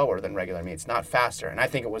slower than regular meets, not faster. And I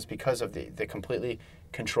think it was because of the completely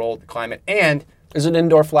controlled climate. And it's an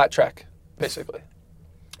indoor flat track, basically.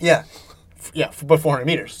 Yeah. Yeah, but 400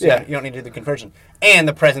 meters. So you don't need to do the conversion. And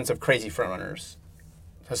the presence of crazy front runners.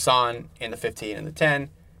 Hassan in the 15 and the 10.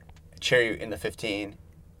 Cherry in the 15.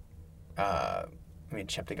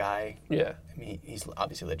 Cheptegei. Yeah. I mean, he's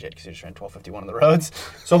obviously legit because he just ran 12:51 on the roads.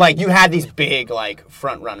 So, like, you had these big, like,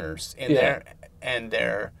 front runners in there, and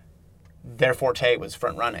their forte was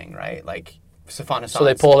front running, right? Like, Sifan Hassan. So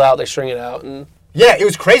they pull it out, they string it out, and... Yeah, it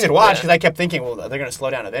was crazy to watch because I kept thinking, well, they're going to slow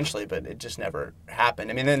down eventually, but it just never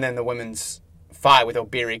happened. I mean, then the women's 5 with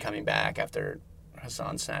Obiri coming back after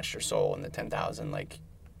Hassan snatched her soul in the 10,000, like,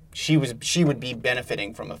 she would be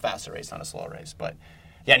benefiting from a faster race, not a slower race. But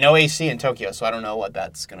yeah, no AC in Tokyo, so I don't know what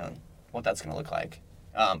that's gonna look like.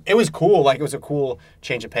 It was cool, like it was a cool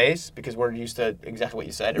change of pace because we're used to exactly what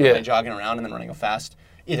you said, everybody jogging around and then running a fast,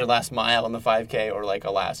 either last mile on the 5K or like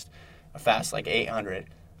a fast like 800.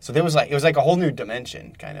 So it was like a whole new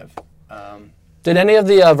dimension, kind of. Did any of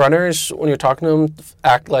the runners, when you were talking to them,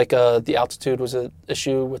 act like the altitude was an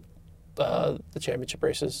issue with the championship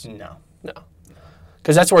races? No.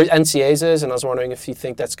 Because that's where NCAAs is, and I was wondering if you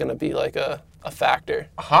think that's going to be like a factor.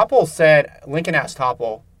 Hopple said, Lincoln asked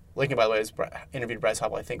Hopple, Lincoln, by the way, has interviewed Bryce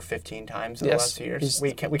Hopple, I think, 15 times in the last 2 years.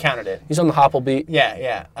 We counted it. He's on the Hopple beat.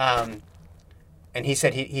 Yeah. And he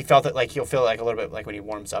said he felt it like he'll feel like a little bit like when he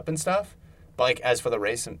warms up and stuff. But like as for the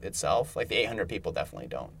race itself, like the 800 people definitely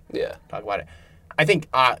don't talk about it. I think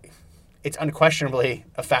it's unquestionably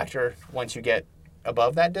a factor once you get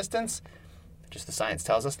above that distance. Just the science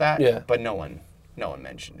tells us that. Yeah. But no one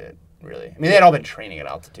mentioned it really. I mean, they had all been training at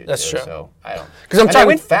altitude. That's true. So I don't. Because they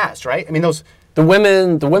went fast, right? I mean, those. The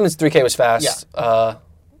women's 3K was fast. Yeah.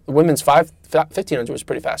 The women's 1500 was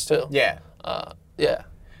pretty fast too. Yeah. Yeah.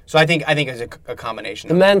 So I think it's a combination.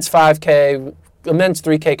 The men's 5K, the men's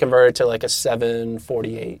 3K converted to like a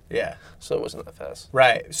 7:48. Yeah. So it wasn't that fast.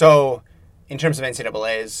 Right. So in terms of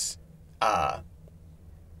NCAA's,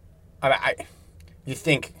 you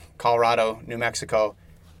think Colorado, New Mexico,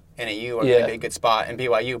 NAU are going to be a good spot, and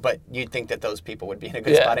BYU, but you'd think that those people would be in a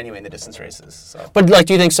good spot anyway in the distance races. So. But like,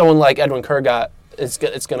 do you think someone like Edwin Kurgat is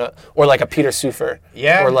gonna, or like a Peter Sufer,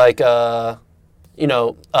 or like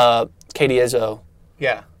Katie Izzo,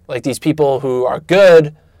 like these people who are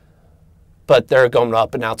good, but they're going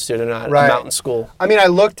up in altitude and not a mountain school. I mean, I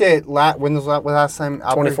looked at when was the last time?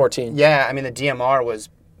 2014. Yeah, I mean the DMR was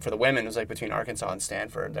for the women was like between Arkansas and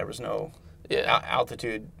Stanford. There was no.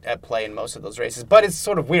 Altitude at play in most of those races. But it's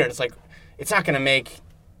sort of weird. It's like, it's not going to make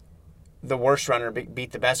the worst runner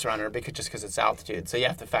beat the best runner because it's altitude. So you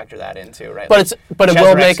have to factor that in too, right? But would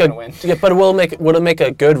it make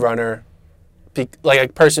a good runner, like a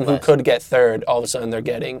person who could get third, all of a sudden they're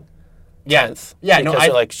getting 10th. Yeah, because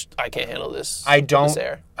they're like, I can't handle this. I don't. This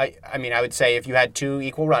air. I mean, I would say if you had two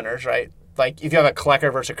equal runners, right? Like if you have a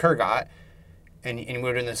Klecker versus a Kurgat, and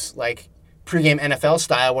we're doing this like pregame NFL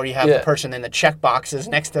style where you have the person in the check boxes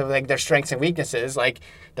next to like their strengths and weaknesses, like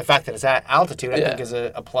the fact that it's at altitude, I think is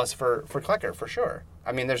a plus for Klecker for sure.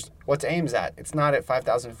 I mean, what's Ames at? It's not at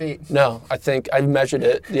 5,000 feet. No, I think I measured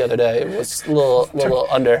it the other day. It was a little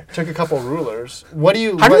under. Took a couple rulers. How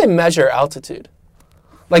do they measure altitude?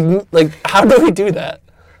 Like how do we do that?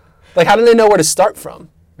 Like how do they know where to start from?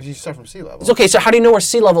 You start from sea level. Okay, so how do you know where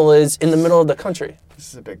sea level is in the middle of the country? This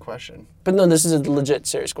is a big question. But no, this is a legit,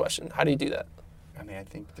 serious question. How do you do that? I mean, I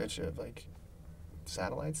think that you have, like,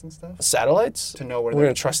 satellites and stuff. Satellites? To know where we're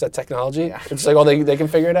going to trust that technology? Yeah. It's like, they can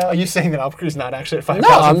figure it out? Are you saying that Albuquerque's not actually at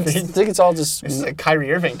 5,000 feet? No, I think it's all just... It's like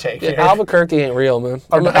Kyrie Irving take here. Albuquerque ain't real, man.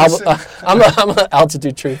 I'm an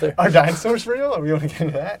altitude truther. Are dinosaurs real? Are we going to get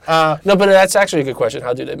into that? No, but that's actually a good question.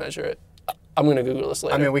 How do they measure it? I'm going to Google this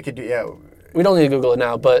later. I mean, we could do, We don't need to Google it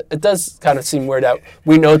now, but it does kind of seem weird that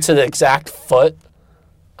we know to the exact foot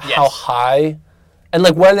how high, and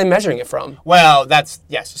like where are they measuring it from? Well,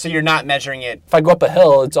 so you're not measuring it. If I go up a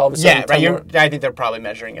hill, it's all of a sudden. Yeah, right. I think they're probably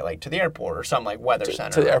measuring it like to the airport or some like weather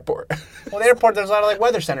center. To the airport. Well, the airport, there's a lot of like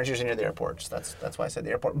weather centers usually near the airports. That's why I said the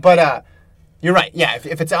airport. But you're right. Yeah,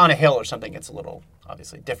 if it's on a hill or something, it's a little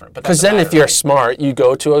obviously different. Because then if you're smart, you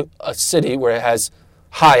go to a city where it has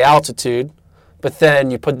high altitude. But then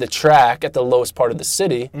you put the track at the lowest part of the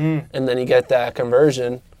city, and then you get that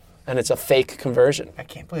conversion, and it's a fake conversion. I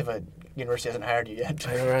can't believe a university hasn't hired you yet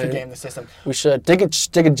to game the system. We should dig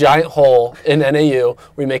a giant hole in NAU.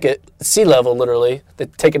 We make it sea level, literally. They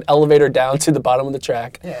take an elevator down to the bottom of the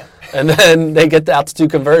track, and then they get the altitude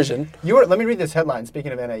conversion. Let me read this headline.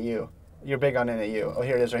 Speaking of NAU, you're big on NAU. Oh,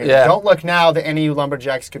 here it is right here. Yeah. Don't look now. The NAU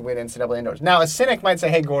Lumberjacks could win NCAA indoors. Now, a cynic might say,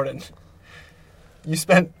 "Hey, Gordon, you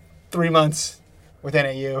spent 3 months." With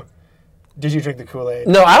NAU, did you drink the Kool-Aid?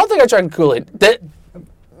 No, I don't think I drank Kool-Aid.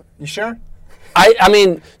 You sure? I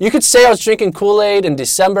mean, you could say I was drinking Kool-Aid in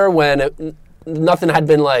December when nothing had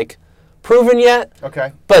been like proven yet.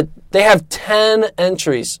 Okay. But they have 10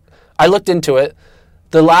 entries. I looked into it.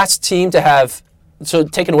 The last team to have, so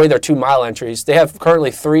taking away their 2 mile entries, they have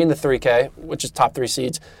currently 3 in the 3K, which is top 3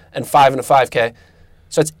 seeds, and 5 in the 5K.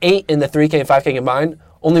 So it's 8 in the 3K and 5K combined.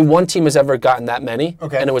 Only one team has ever gotten that many,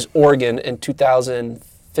 and it was Oregon in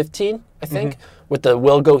 2015, I think, with the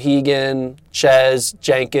Will Gohegan, Ches,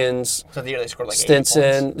 Jenkins, so the year they scored like Stinson.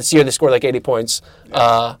 80 points. This year they scored like 80 points.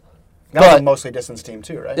 Yeah. That was a mostly distance team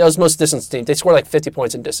too, right? That was most distance team. They scored like 50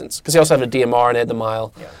 points in distance because they also have a DMR and they had the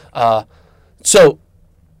mile. Yeah. So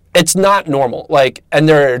it's not normal. Like, and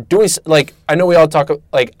they're doing like I know we all talk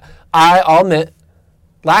like I'll admit,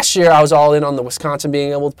 last year I was all in on the Wisconsin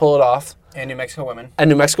being able to pull it off. And New Mexico women.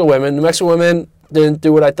 New Mexico women didn't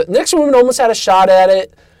do what I thought. New Mexico women almost had a shot at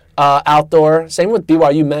it outdoor. Same with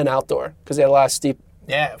BYU men outdoor because they had a lot of steep.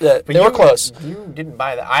 Yeah. They were close. You didn't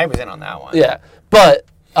buy that. I was in on that one. Yeah. But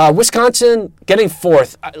Wisconsin getting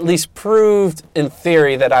 4th at least proved in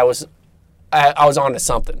theory that I was onto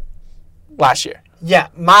something last year. Yeah,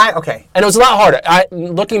 okay. And it was a lot harder.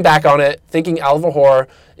 Looking back on it, thinking Alvahor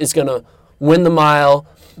is going to win the mile,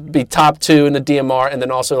 be top 2 in the DMR, and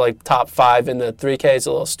then also like top 5 in the 3K is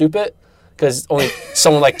a little stupid because only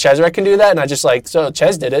someone like Cesarek can do that. And I just so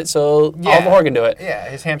Ches did it, so Alvahor can do it. Yeah,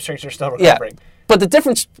 his hamstrings are still recovering. Yeah. But the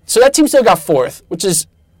difference, so that team still got 4th, which is,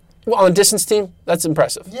 on a distance team, that's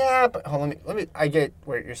impressive. Yeah, but hold on, let me, I get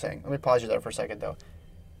what you're saying. Let me pause you there for a second, though.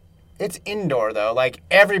 It's indoor, though. Like,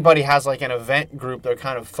 everybody has, like, an event group they're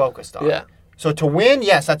kind of focused on. Yeah. So to win,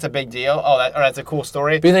 yes, that's a big deal. That's a cool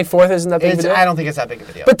story. Do you think 4th isn't that big of a deal? I don't think it's that big of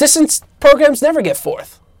a deal. But distance programs never get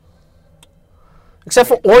 4th. Except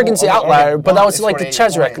for Oregon's the outlier, but that was like the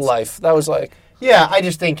Cesarek life. That was like... Yeah, I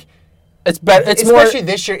just think... It's better. It's especially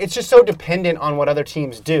this year. It's just so dependent on what other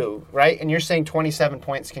teams do, right? And you're saying 27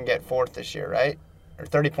 points can get 4th this year, right? Or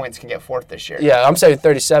 30 points can get 4th this year. Yeah, I'm saying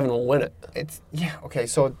 37 will win it. Okay,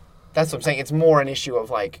 so that's what I'm saying. It's more an issue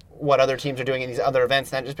of like what other teams are doing in these other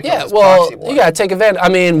events, not just because you got to take advantage. I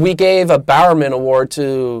mean, we gave a Bowerman Award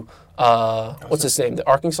to what's his name, the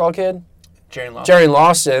Arkansas kid. Jerry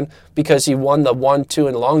Lawson, because he won the 1-2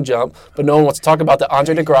 in long jump, but no one wants to talk about that.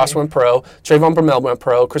 Andre DeGrasse went pro, Trayvon Bromell went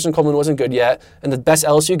pro, Christian Coleman wasn't good yet, and the best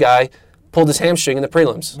LSU guy pulled his hamstring in the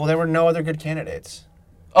prelims. Well, there were no other good candidates.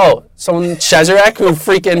 Oh, someone Cesarek who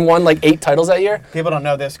freaking won like 8 titles that year? People don't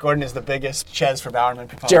know this. Gordon is the biggest Ches for Bowerman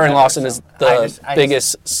proponent. Jerry Lawson is the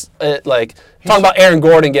biggest, talking about Aaron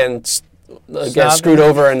Gordon getting screwed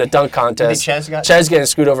over in the dunk contest. Ches getting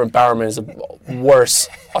screwed over in Bowerman is a worse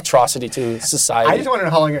atrocity to society. I just want to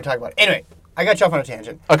know how long you're going to talk about it. Anyway, I got you off on a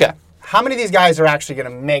tangent. Okay. How many of these guys are actually going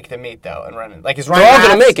to make the meet, though, and run it? Like, They're all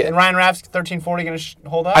going to make it. And Ryan Raff's 1340 going to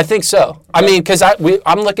hold up? I think so. Okay. I mean, because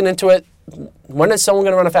I'm looking into it. When is someone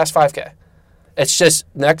going to run a fast 5K? It's just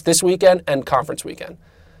this weekend and conference weekend.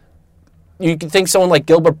 You can think someone like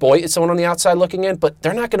Gilbert Boyd is someone on the outside looking in, but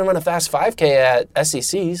they're not going to run a fast 5K at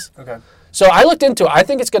SECs. Okay. So I looked into it. I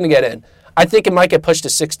think it's going to get in. I think it might get pushed to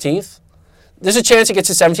 16th. There's a chance it gets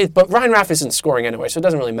to 17th, but Ryan Raff isn't scoring anyway, so it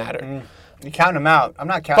doesn't really matter. You're counting them out. I'm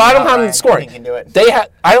not counting but I don't out have them scoring. Can do it.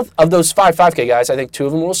 Of those 5K guys, I think 2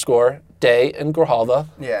 of them will score, Day and Grijalva.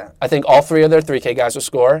 Yeah. I think all 3 of their 3K guys will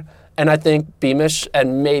score, and I think Beamish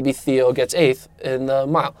and maybe Theo gets 8th in the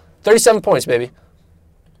mile. 37 points, baby.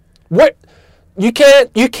 What? You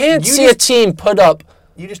can't see a team put up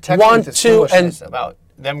 1, 2, and about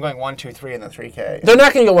them going 1, 2, 3 in the 3K. They're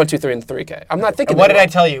not going to go 1, 2, 3 in the 3K. I'm not thinking. What did I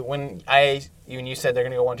tell you when you said they're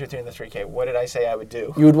going to go 1, 2, 3 in the 3K? What did I say I would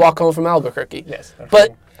do? You would walk home from Albuquerque. Yes.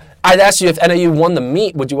 But I'd ask you if NAU won the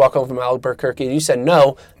meet, would you walk home from Albuquerque? And you said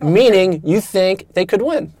no, meaning you think they could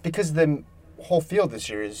win. Because the whole field this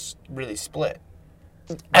year is really split.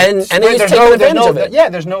 And NAU's taking advantage of it. Yeah,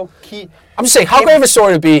 there's no key. I'm just saying, how great of a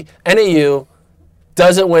story would be NAU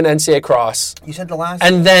doesn't win NCAA cross. You said the last.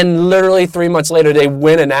 And then literally 3 months later, they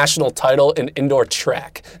win a national title in indoor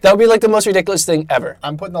track. That would be like the most ridiculous thing ever.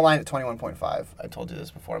 I'm putting the line at 21.5. I told you this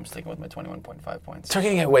before. I'm sticking with my 21.5 points. They're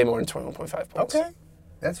going to get way more than 21.5 points. Okay.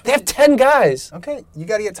 They have 10 guys. Okay. You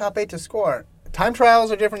got to get top 8 to score. Time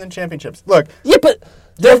trials are different than championships. Look. Yeah, but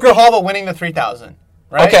Jeff Grijalva winning the 3,000,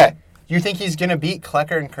 right? Okay. You think he's going to beat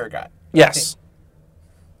Klecker and Kurgat? Yes.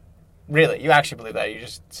 Really? You actually believe that? You're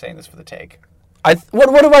just saying this for the take?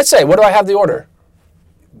 What do I say? What do I have the order?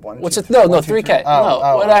 1, What's 2, it? No, 3K.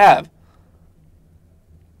 What do I have?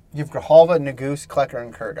 You have Grijalva, Nagus, Klecker,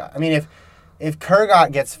 and Kurgat. I mean, if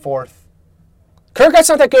Kurgat gets 4th. Kurgat's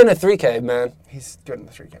not that good in a 3K, man. He's good in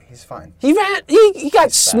the 3K. He's fine. He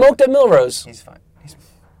got smoked at Milrose. He's fine.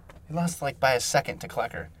 He lost like by a second to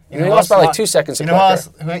Klecker. He lost by like 2 seconds to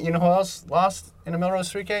Klecker. You know who else lost in a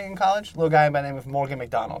Milrose 3K in college? A little guy by the name of Morgan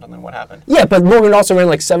McDonald. And then what happened? Yeah, but Morgan also ran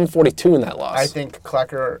like 7:42 in that loss. I think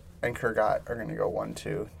Klecker and Kurgat are going to go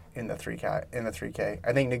 1-2 in the 3K.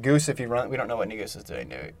 I think Nagus, if he runs, we don't know what Nagus is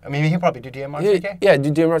doing. I mean, he'll probably do DMR 3K. Yeah, do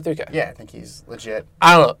DMR 3K. Yeah, I think he's legit.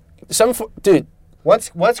 I don't know. Dude. What's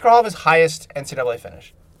Grijalva's highest NCAA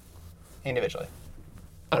finish? Individually.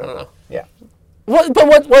 I don't know. Yeah. What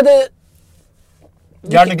the...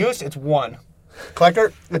 Yard Nagus, it's 1.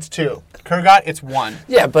 Klecker, it's 2. Kurgat, it's 1.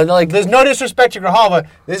 Yeah, but like... There's no disrespect to Grijalva.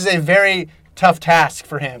 This is a very tough task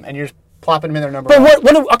for him, and you're just plopping him in there number 1.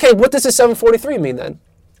 But what does the 7:43 mean then?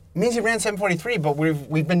 It means he ran 7:43, but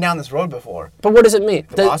we've been down this road before. But what does it mean?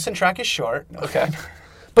 The Boston track is short. Okay.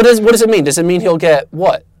 But what does it mean? Does it mean he'll get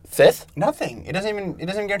what? 5th? Nothing. It doesn't even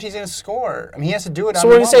guarantee he's going to score. I mean, he has to do it. So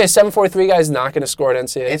what are you saying? A 7:43 guy is not going to score at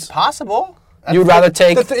NCAAs? It's possible. You would rather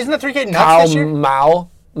take... Isn't the 3K nuts this year?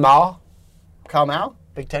 Kyle Mao?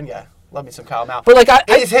 Big 10 guy. Love me some Kyle Mao. But like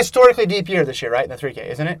it's a historically deep year this year, right? In the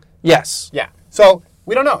 3K, isn't it? Yes. Yeah. So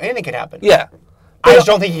we don't know. Anything could happen. Yeah. I just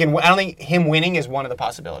don't think he can. I don't think him winning is one of the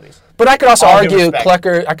possibilities. But I could also argue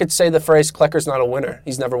Klecker. I could say the phrase "Klecker's not a winner.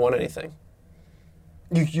 He's never won anything."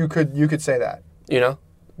 You could say that. You know,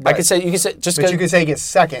 right. I could say you could say just. But you could say he gets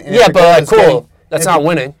second. Yeah, but cool. That's not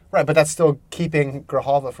winning. Right, but that's still keeping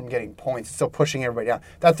Grijalva from getting points. It's still pushing everybody down.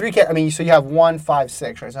 That 3K. I mean, so you have 1, 5,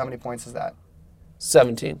 6, right? So how many points is that?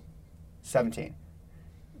 17. 17.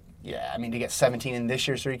 Yeah, I mean, to get 17 in this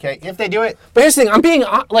year's 3K, if they do it. But here's the thing: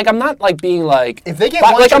 I'm not being like. If they get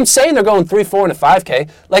I'm saying they're going 3-4 in a 5K.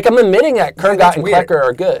 Like I'm admitting that Kurgat and Klecker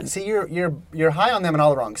are good. See, you're high on them in all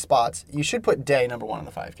the wrong spots. You should put Day number 1 in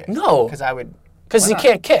the 5K. No, because I would. Because he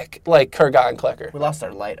can't kick like Kurgat and Klecker. We lost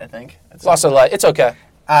our light, I think. Lost our light. It's okay.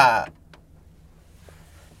 I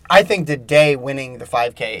think that Day winning the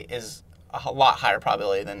 5K is a lot higher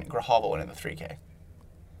probability than Grijalva winning the 3K.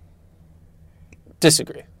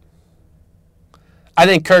 Disagree. I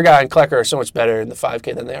think Kurgat and Klecker are so much better in the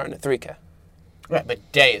 5K than they are in the 3K. Right,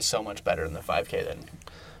 but Day is so much better in the 5K than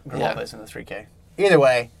Grijalva is in the 3K. Either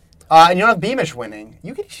way. And you don't have Beamish winning.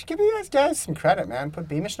 You should give you guys some credit, man. Put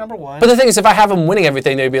Beamish number 1. But the thing is, if I have them winning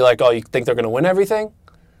everything, they'd be like, "Oh, you think they're going to win everything?"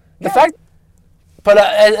 The fact, but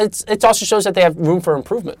it also shows that they have room for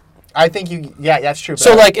improvement. I think that's true.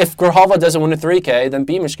 So, like, if Grijalva doesn't win the 3K, then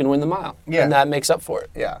Beamish can win the mile. Yeah, and that makes up for it.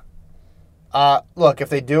 Yeah. Look, if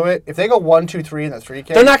they do it, if they go 1, 2, 3 in the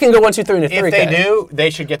 3K, they're not going to go 1, 2, 3 in the 3K. If they do, they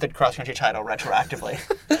should get the cross country title retroactively.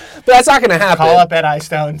 But that's not going to happen. Call up Ed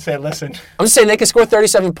Eyestone and say, "Listen." I'm just saying they can score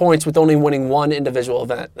 37 points with only winning one individual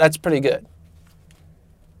event. That's pretty good.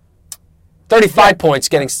 35 points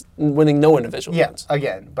winning no individual events.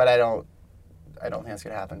 Again, but I don't think that's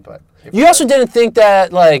going to happen. But you also didn't think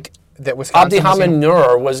that Wisconsin Abdihamid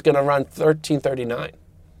Nur was going to run 13:39.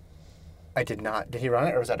 I did not. Did he run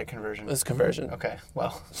it, or was that a conversion? It was a conversion. Okay,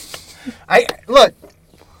 well.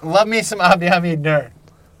 Love me some Abdihamid Nur.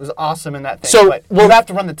 It was awesome in that thing. So but we'll have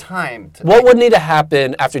to run the time. What would need to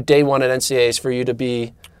happen after day 1 at NCAAs for you to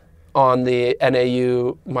be on the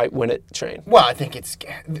NAU might win it train? Well, I think that's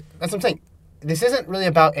what I'm saying. This isn't really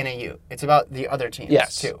about NAU. It's about the other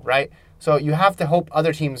teams too, right? So you have to hope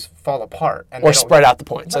other teams fall apart. Or spread out the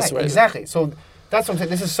points. Right, that's what exactly. So that's what I'm saying.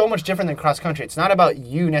 This is so much different than cross country. It's not about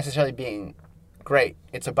you necessarily being great.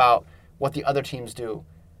 It's about what the other teams do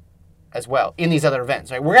as well in these other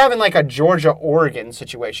events. Right? We're having like a Georgia-Oregon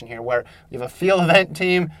situation here where you have a field event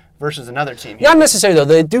team versus another team. Here. Not necessarily, though.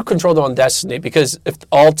 They do control their own destiny because if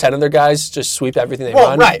all 10 of their guys just sweep everything they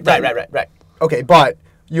run. Right. Okay, but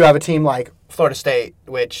you have a team like Florida State,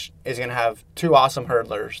 which is going to have 2 awesome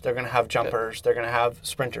hurdlers. They're going to have jumpers. They're going to have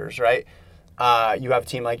sprinters, right? You have a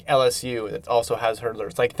team like LSU that also has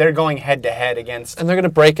hurdlers. Like, they're going head-to-head against... And they're going to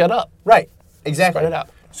break it up. Right. Exactly. Spread it out.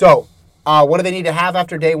 So, what do they need to have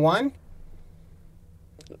after day 1?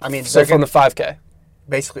 I mean... So from the 5K.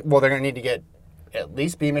 Basically, well, they're going to need to get at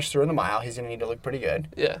least Beamish through in the mile. He's going to need to look pretty good.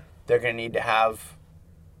 Yeah. They're going to need to have,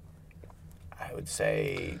 I would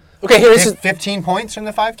say... Okay, here is 15 points from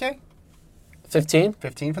the 5K? 15?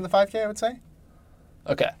 15 from the 5K, I would say.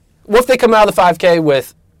 Okay. What if they come out of the 5K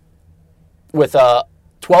with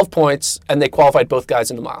 12 points and they qualified both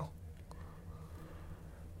guys in the mile?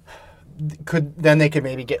 Then they could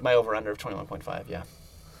maybe get my over-under of 21.5, yeah.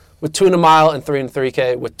 With 2 in the mile and 3 in the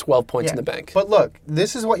 3K with 12 points in the bank. But look,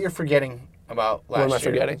 this is what you're forgetting about last year. What am I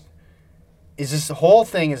forgetting? Is this whole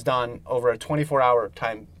thing is done over a 24-hour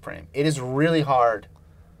time frame. It is really hard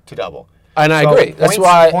to double. And I agree. That's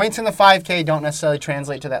why points in the 5K don't necessarily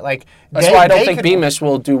translate to that. Like that's why I don't think Beamish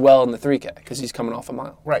will do well in the 3K because he's coming off a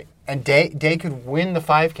mile. Right, and Day could win the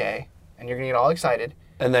 5K, and you're gonna get all excited.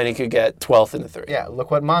 And then he could get 12th in the 3. Yeah, look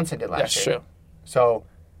what Monson did last year. That's true. So,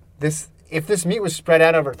 if this meet was spread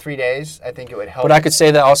out over 3 days, I think it would help. But I could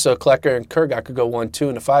say that also Klecker and Kurgat could go 1-2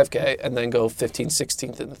 in the 5K and then go 15th,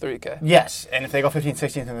 16th in the 3K. Yes, and if they go 15th,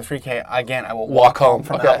 16th in the 3K, again, I will walk home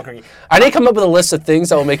from Albuquerque. I need to come up with a list of things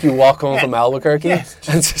that will make you walk home from Albuquerque. Yes.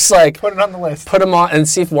 And just like put it on the list. Put them on and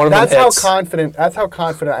see if one of them hits. That's how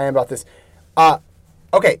confident I am about this.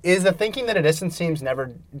 Okay, is the thinking that a distance team's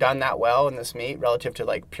never done that well in this meet relative to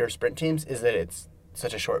like pure sprint teams, is that it's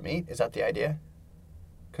such a short meet? Is that the idea?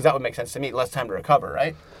 Because that would make sense to me. Less time to recover,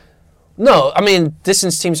 right? No, I mean,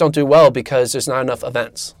 distance teams don't do well because there's not enough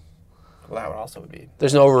events. Well, that would also be.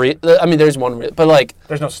 There's no there's one, but like...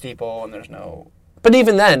 There's no steeple and there's no... But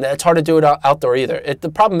even then, it's hard to do it outdoor either. The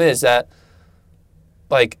problem is that,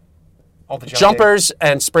 like... All the jumpers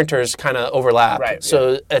and sprinters kind of overlap, right?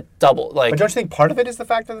 So it double. Like, but don't you think part of it is the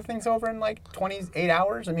fact that the thing's over in like 28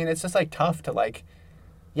 hours? I mean, it's just like tough to like.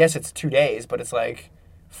 Yes, it's 2 days, but it's like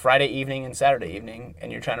Friday evening and Saturday evening, and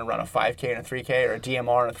you're trying to run a 5K and a 3K or a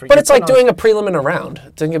DMR and a 3K. But it's like doing a prelim and a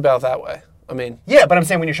round. Think about it that way. I mean, yeah, but I'm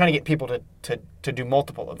saying when you're trying to get people to do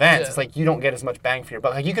multiple events, it's like you don't get as much bang for your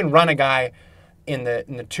buck. Like you can run a guy in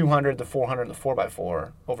the 200, the 400, the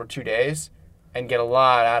 4x4 over 2 days and get a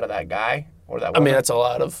lot out of that guy or that woman. I mean, that's a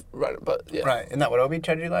lot of running, but yeah. Right. Isn't that what Obi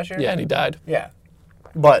tried to do last year? Yeah, and he died. Yeah.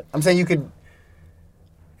 But I'm saying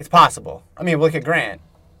it's possible. I mean, look at Grant.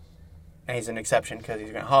 And he's an exception because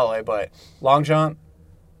he's Grant Holloway, but long jump,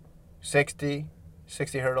 60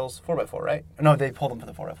 hurdles, 4x4, right? No, they pulled him for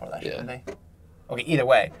the 4x4 last year, didn't they? Okay, either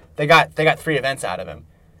way. They got 3 events out of him.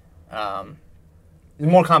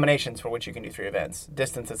 More combinations for which you can do 3 events.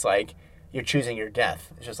 Distance, it's like you're choosing your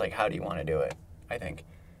death. It's just like, how do you want to do it, I think.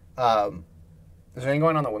 Is there anything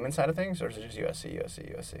going on the women's side of things, or is it just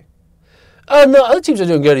USC? No, other teams are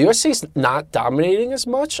doing good. USC's not dominating as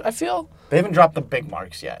much, I feel. They haven't dropped the big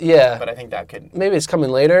marks yet. Yeah. But I think that could... Maybe it's coming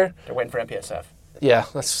later. They're waiting for MPSF. Yeah,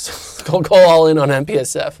 let's go all in on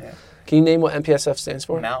MPSF. Yeah. Can you name what MPSF stands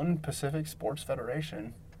for? Mountain Pacific Sports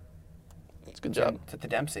Federation. That's a good job. It's at the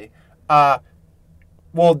Dempsey.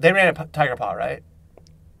 Well, they ran at Tiger Paw, right?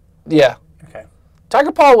 Yeah. Okay.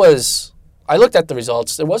 Tiger Paw was... I looked at the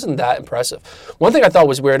results. It wasn't that impressive. One thing I thought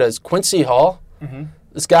was weird is Quincy Hall. Mm-hmm.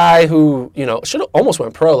 This guy who, should have almost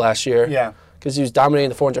went pro last year. Yeah. Because he was dominating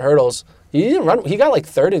the 400 hurdles. He didn't run. He got like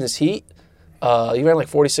third in his heat. He ran like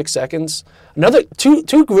 46 seconds. Another two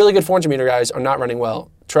really good 400-meter guys are not running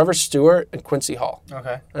well. Trevor Stewart and Quincy Hall.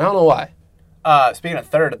 Okay. And I don't know why. Speaking of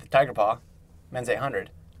third at the Tiger Paw, men's 800.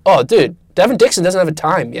 Oh, dude. Devin Dixon doesn't have a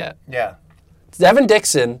time yet. Yeah. Devin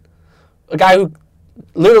Dixon, a guy who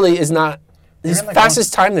literally is not... His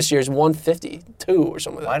fastest time this year is 1:52 or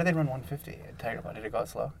something like that. Why did they run 150 at Tiger Paw? Did it go out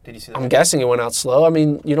slow? Did you see that? I'm guessing it went out slow. I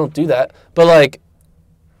mean, you don't do that. But,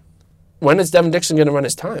 when is Devin Dixon going to run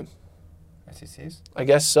his time? SECs? I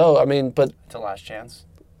guess so. I mean, but... It's a last chance.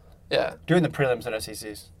 Yeah. Doing the prelims at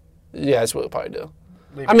SECs. Yeah, that's what he'll probably do.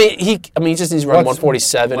 He just needs to run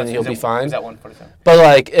 147 and he'll be fine. He's at 147.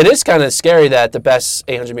 But, it is kind of scary that the best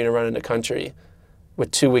 800-meter run in the country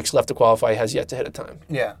with 2 weeks left to qualify has yet to hit a time.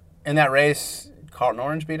 Yeah. In that race, Carlton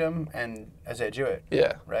Orange beat him and Isaiah Jewett.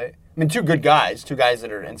 Yeah. Right? I mean, two guys that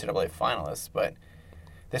are NCAA finalists, but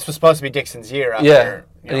this was supposed to be Dixon's year after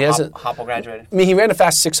Hopple graduated. I mean, he ran a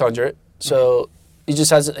fast 600, so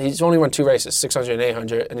he's only run 2 races, 600 and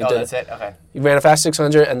 800. And that's it? Okay. He ran a fast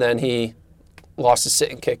 600, and then he lost his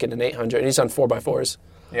sit and kick in an 800, and he's on 4x4s.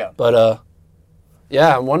 Yeah. But,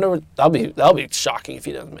 I wonder, that'll be shocking if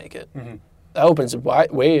he doesn't make it. Mm-hmm. That opens it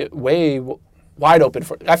way wide open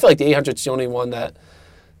for. I feel like the 800 is the only one that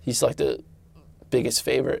he's like the biggest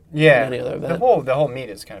favorite. Yeah, in any other event. The whole meet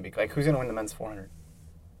is going to be like, who's going to win the men's 400?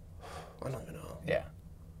 I don't even know. Yeah,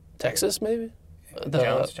 Texas maybe.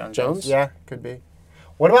 Jones. Yeah, could be.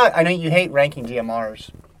 What about? I know you hate ranking DMRs.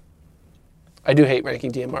 I do hate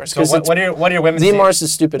ranking DMRs. So what are your women's DMRs is the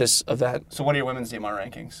stupidest event. So what are your women's DMR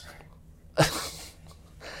rankings?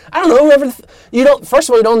 I don't know. First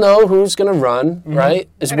of all, you don't know who's going to run, right?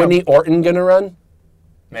 Is Whitney Orton going to run?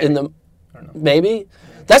 Maybe. Maybe.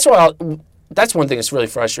 That's why. That's one thing that's really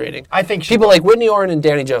frustrating. I think people like Whitney Orton and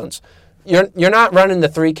Danny Jones. You're not running the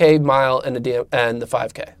 3K mile and the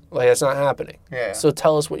 5K. Like that's not happening. Yeah. So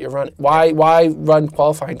tell us what you're running. Why run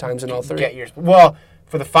qualifying times in all 3?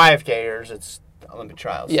 For the 5Kers, it's Olympic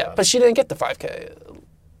trials. Yeah, but she didn't get the 5K.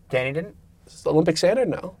 Danny didn't. It's the Olympic standard,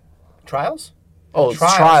 no. Trials. Oh,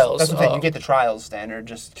 trials. That's the thing. You get the trials standard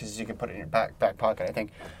just because you can put it in your back pocket. I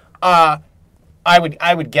think.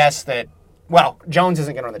 I would guess that. Well, Jones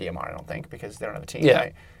isn't going to run the DMR. I don't think because they don't have a team. Yeah.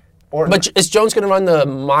 Right? But is Jones going to run the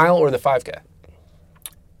mile or the 5K?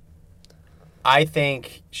 I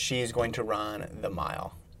think she's going to run the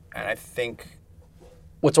mile, and I think.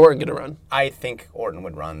 What's Orton going to run? I think Orton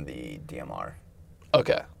would run the DMR.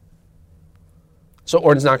 Okay. So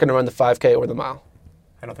Orton's not going to run the 5K or the mile?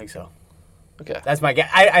 I don't think so. Okay. That's my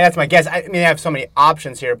guess. That's my guess. I mean, I have so many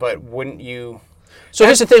options here, but wouldn't you... So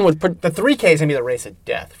here's the thing with... The 3K is going to be the race of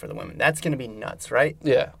death for the women. That's going to be nuts, right?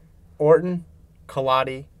 Yeah. Orton,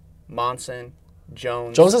 Kaladi, Monson,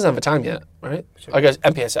 Jones... Jones doesn't have a time yet, right? I guess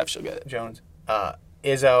MPSF she'll get it. Jones.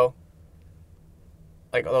 Izzo.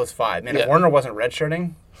 Like, those 5. Man, if Warner wasn't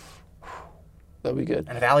redshirting... That'd be good.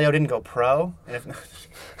 And if Alio didn't go pro... And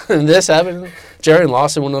if and this happened, Jerry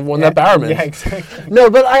Lawson wouldn't have won that Bowerman. Yeah, exactly. No,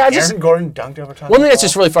 but I just... Aaron Gordon dunked over top. One thing that's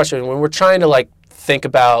just really frustrating, when we're trying to, think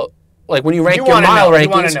about... when you rank your mile rankings... You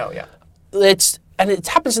want to know, yeah. And it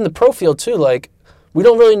happens in the pro field, too. We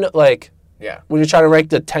don't really know... Yeah. When you're trying to rank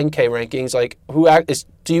the 10K rankings,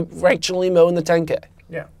 do you rank Chelimo in the 10K?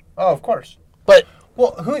 Yeah. Oh, of course. But...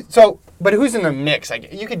 Well, who's in the mix?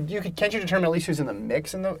 Can't you determine at least who's in the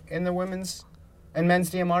mix in the women's and men's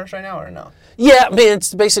DMRs right now, or no? Yeah, I mean,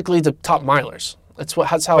 it's basically the top milers.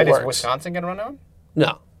 That's how But it works. is Wisconsin going to run on?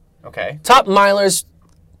 No. Okay. Top milers,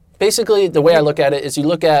 basically the way I look at it is you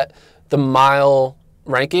look at the mile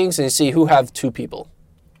rankings and you see who have 2 people.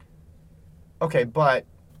 Okay, but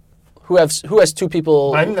Who has 2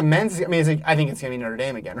 people. I think the men's, I think it's going to be Notre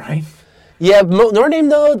Dame again, right? Yeah, Notre Dame,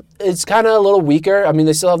 though, it's kind of a little weaker. I mean,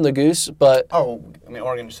 they still have Nagoose, but... Oh,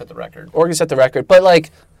 Oregon just set the record. Oregon set the record. But, like,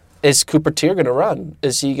 is Cooper Tier going to run?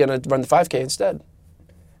 Is he going to run the 5K instead?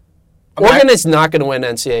 Oregon is not going to win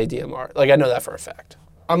NCAA DMR. Like, I know that for a fact.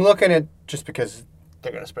 I'm looking at just because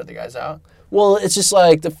they're going to spread the guys out. Well, it's just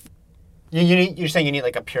like... You're saying you need,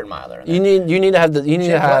 like, a pure miler. You need to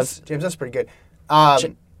have... James, that's pretty good.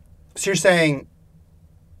 So you're saying...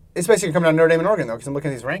 It's basically coming down to Notre Dame and Oregon, though, because I'm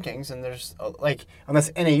looking at these rankings, and there's, like,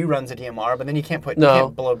 unless NAU runs a DMR, but then you can't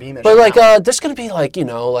below Beamish. But, like, there's going to be, like,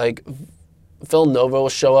 like, Villanova will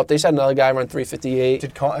show up. They just had another guy run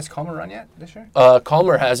 3:58. Has Calmer run yet this year?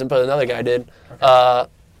 Calmer hasn't, but another guy did. Okay.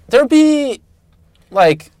 There'll be,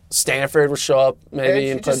 like, Stanford will show up, maybe,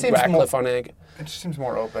 and put Ratcliffe on it. It just seems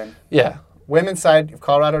more open. Yeah. Women's side, if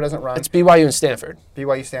Colorado doesn't run. It's BYU and Stanford.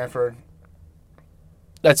 BYU, Stanford.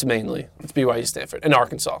 That's mainly. It's BYU, Stanford, and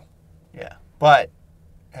Arkansas. Yeah, but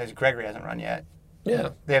Gregory hasn't run yet. Yeah.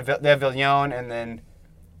 They have Villon, and then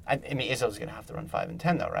Izzo's going to have to run 5 and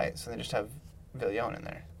 10 though, right? So they just have Villon in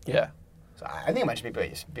there. Yeah. So I think it might just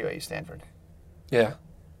be BYU, Stanford. Yeah.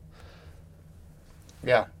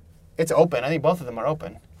 Yeah, it's open. I think both of them are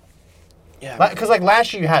open. Yeah. Because like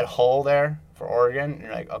last year you had Hull there for Oregon, and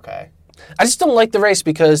you're like, okay. I just don't like the race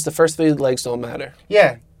because the first 3 legs don't matter.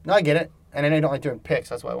 Yeah. No, I get it. And I know you don't like doing picks.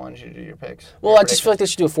 That's why I wanted you to do your picks. Well, I just feel like they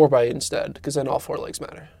should do a 4x8 instead, because then all 4 legs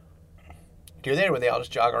matter. Do they, or would they all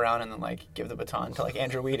just jog around and then like give the baton to like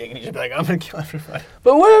Andrew Weeding, and he'd just be like, I'm gonna kill everybody?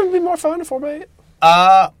 But wouldn't it be more fun a 4x8?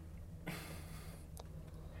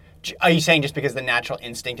 Are you saying just because the natural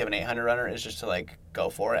instinct of an 800 runner is just to like go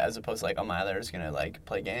for it, as opposed to like a miler is gonna like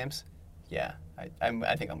play games? Yeah,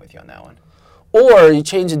 I think I'm with you on that one. Or you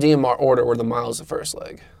change the DMR order where the mile is the first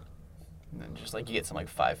leg. And then just like you get some like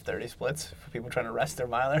 5:30 splits for people trying to rest their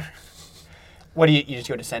miler. What do you just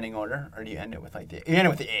go descending order, or do you end it with like the 8? Right? You end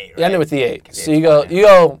it with the 8. So you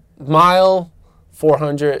go mile,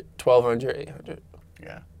 400, 1200, 800.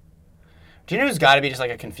 Yeah. Do you know who's got to be just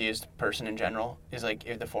like a confused person in general? Is like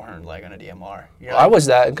if the 400 leg on a DMR. Like, I was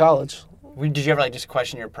that in college. Did you ever like just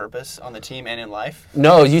question your purpose on the team and in life?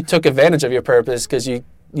 No, you took advantage of your purpose because you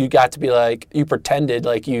got to be like, you pretended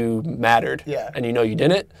like you mattered. Yeah. And you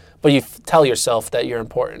didn't, but you tell yourself that you're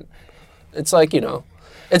important. It's like,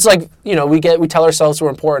 it's like, we tell ourselves we're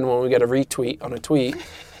important when we get a retweet on a tweet.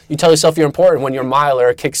 You tell yourself you're important when your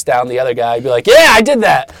miler kicks down the other guy. You'd be like, yeah, I did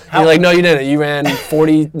that. You're like, no, you didn't. You ran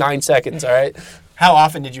 49 seconds, all right? How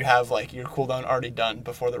often did you have like your cooldown already done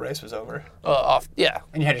before the race was over? Yeah.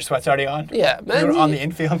 And you had your sweats already on? Yeah, man. You were on the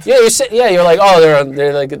infield? Yeah, you're like, oh,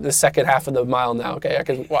 they're like the second half of the mile now. Okay, I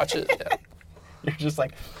can watch it. Yeah. You're just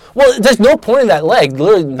like... Well, there's no point in that leg.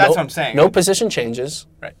 Literally, that's what I'm saying. No position changes.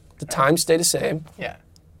 Right. The times stay the same. Yeah.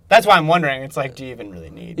 That's why I'm wondering. It's like, do you even really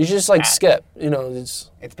need... You should just like skip.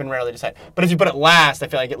 It's been rarely decided. But if you put it last, I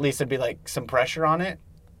feel like at least there'd be like some pressure on it.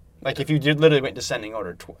 Like if you literally went descending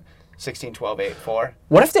order 16, 12, 8, 4.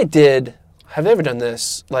 What if they did, have they ever done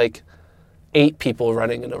this, like 8 people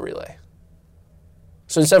running in a relay?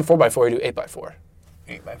 So instead of 4x4, you do 8x4.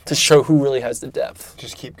 8x4. To show who really has the depth.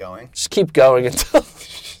 Just keep going. Just keep going until...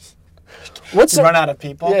 run out of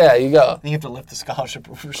people? Yeah, you go. Then you have to lift the scholarship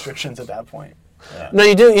restrictions at that point. Yeah. No,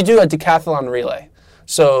 you do a decathlon relay.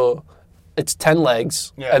 So it's 10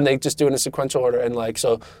 legs, and they just do it in a sequential order. And like,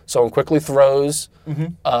 so someone quickly throws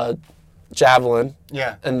javelin,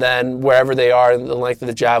 and then wherever they are in the length of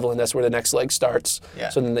the javelin, that's where the next leg starts. Yeah.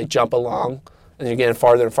 So then they jump along, and you're getting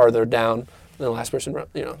farther and farther down, and the last person,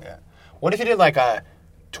 Yeah. What if you did like a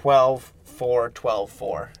 12-4,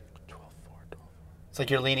 12-4? It's like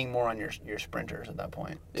you're leaning more on your sprinters at that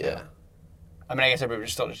point. Too. Yeah. I mean, I guess everybody would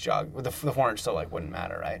still just jog. The 400 still like wouldn't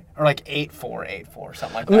matter, right? Or like 8-4, 8-4,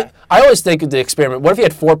 something like that. I always think of the experiment. What if you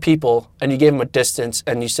had 4 people and you gave them a distance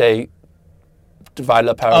and you say, divide it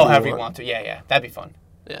up however you want to. Yeah. That'd be fun.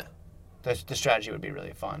 Yeah. The strategy would be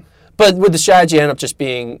really fun. But would the strategy end up just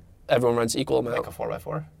being everyone runs equal amount? Like a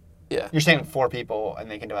 4x4? Yeah. You're saying 4 people and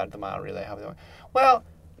they can divide the mile relay however they want. Well,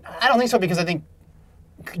 I don't think so because I think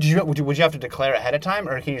would you have to declare ahead of time,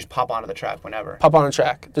 or can you just pop onto the track whenever? Pop on a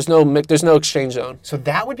track. There's no exchange zone. So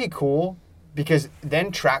that would be cool, because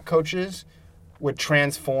then track coaches would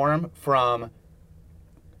transform from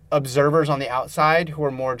observers on the outside who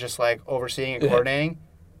are more just like overseeing and coordinating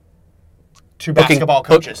to basketball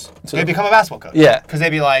coaches. So they'd become a basketball coach. Yeah. Because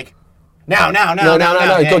they'd be like, no.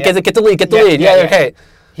 Get the lead. Yeah, okay.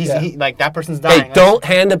 Like that person's dying. Hey, don't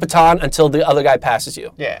hand the baton until the other guy passes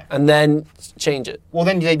you. Yeah. And then change it. Well,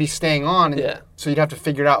 then they'd be staying on. And Yeah. So you'd have to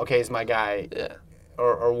figure it out, okay, is my guy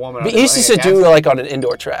or woman. It'd be easy to do like on an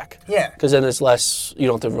indoor track. Yeah. Because then it's less, you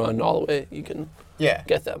don't have to run all the way. You can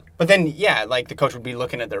get them. But then, like the coach would be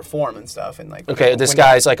looking at their form and stuff. And like, okay, this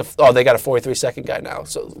guy's like, they got a 43-second guy now.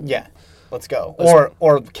 So yeah, let's go.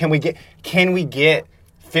 Or can we get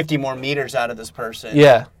 50 more meters out of this person?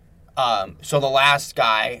 Yeah. So the last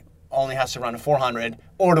guy only has to run a 400,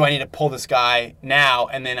 or do I need to pull this guy now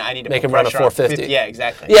and then I need to make put him run a pressure on 450? Yeah,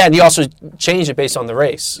 exactly. Yeah, and you also change it based on the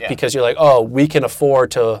race because you're like, we can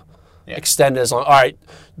afford to extend it as long. All right,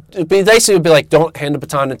 basically it would be like, don't hand the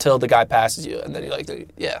baton until the guy passes you, and then you're like,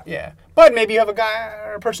 yeah. But maybe you have a guy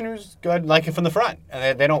or a person who's good, like from the front,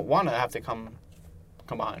 and they don't want to have to come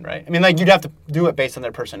on, right? I mean, like you'd have to do it based on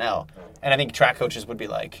their personnel, and I think track coaches would be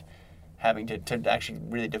like having to actually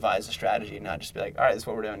really devise a strategy and not just be like, all right, this is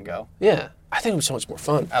what we're doing, go. Yeah. I think it was so much more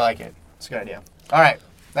fun. I like it. It's a good idea. All right.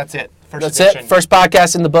 That's it. That's it. First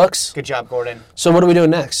podcast in the books. Good job, Gordon. So what are we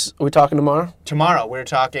doing next? Are we talking tomorrow? Tomorrow we're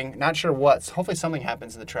talking, not sure what. Hopefully something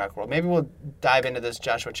happens in the track world. Maybe we'll dive into this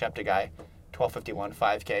Joshua Chepta guy, 12:51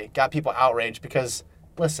 5K. Got people outraged because,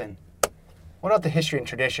 listen, what about the history and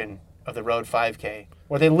tradition of the Road 5K,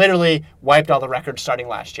 where they literally wiped all the records starting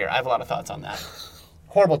last year? I have a lot of thoughts on that.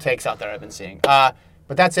 Horrible takes out there I've been seeing. But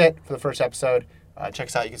that's it for the first episode. Check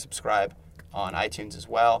us out. You can subscribe on iTunes as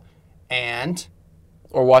well.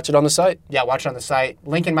 Or watch it on the site. Yeah, watch it on the site.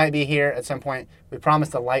 Lincoln might be here at some point. We promise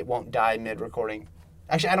the light won't die mid-recording.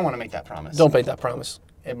 Actually, I don't want to make that promise. Don't make that promise.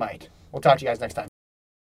 It might. We'll talk to you guys next time.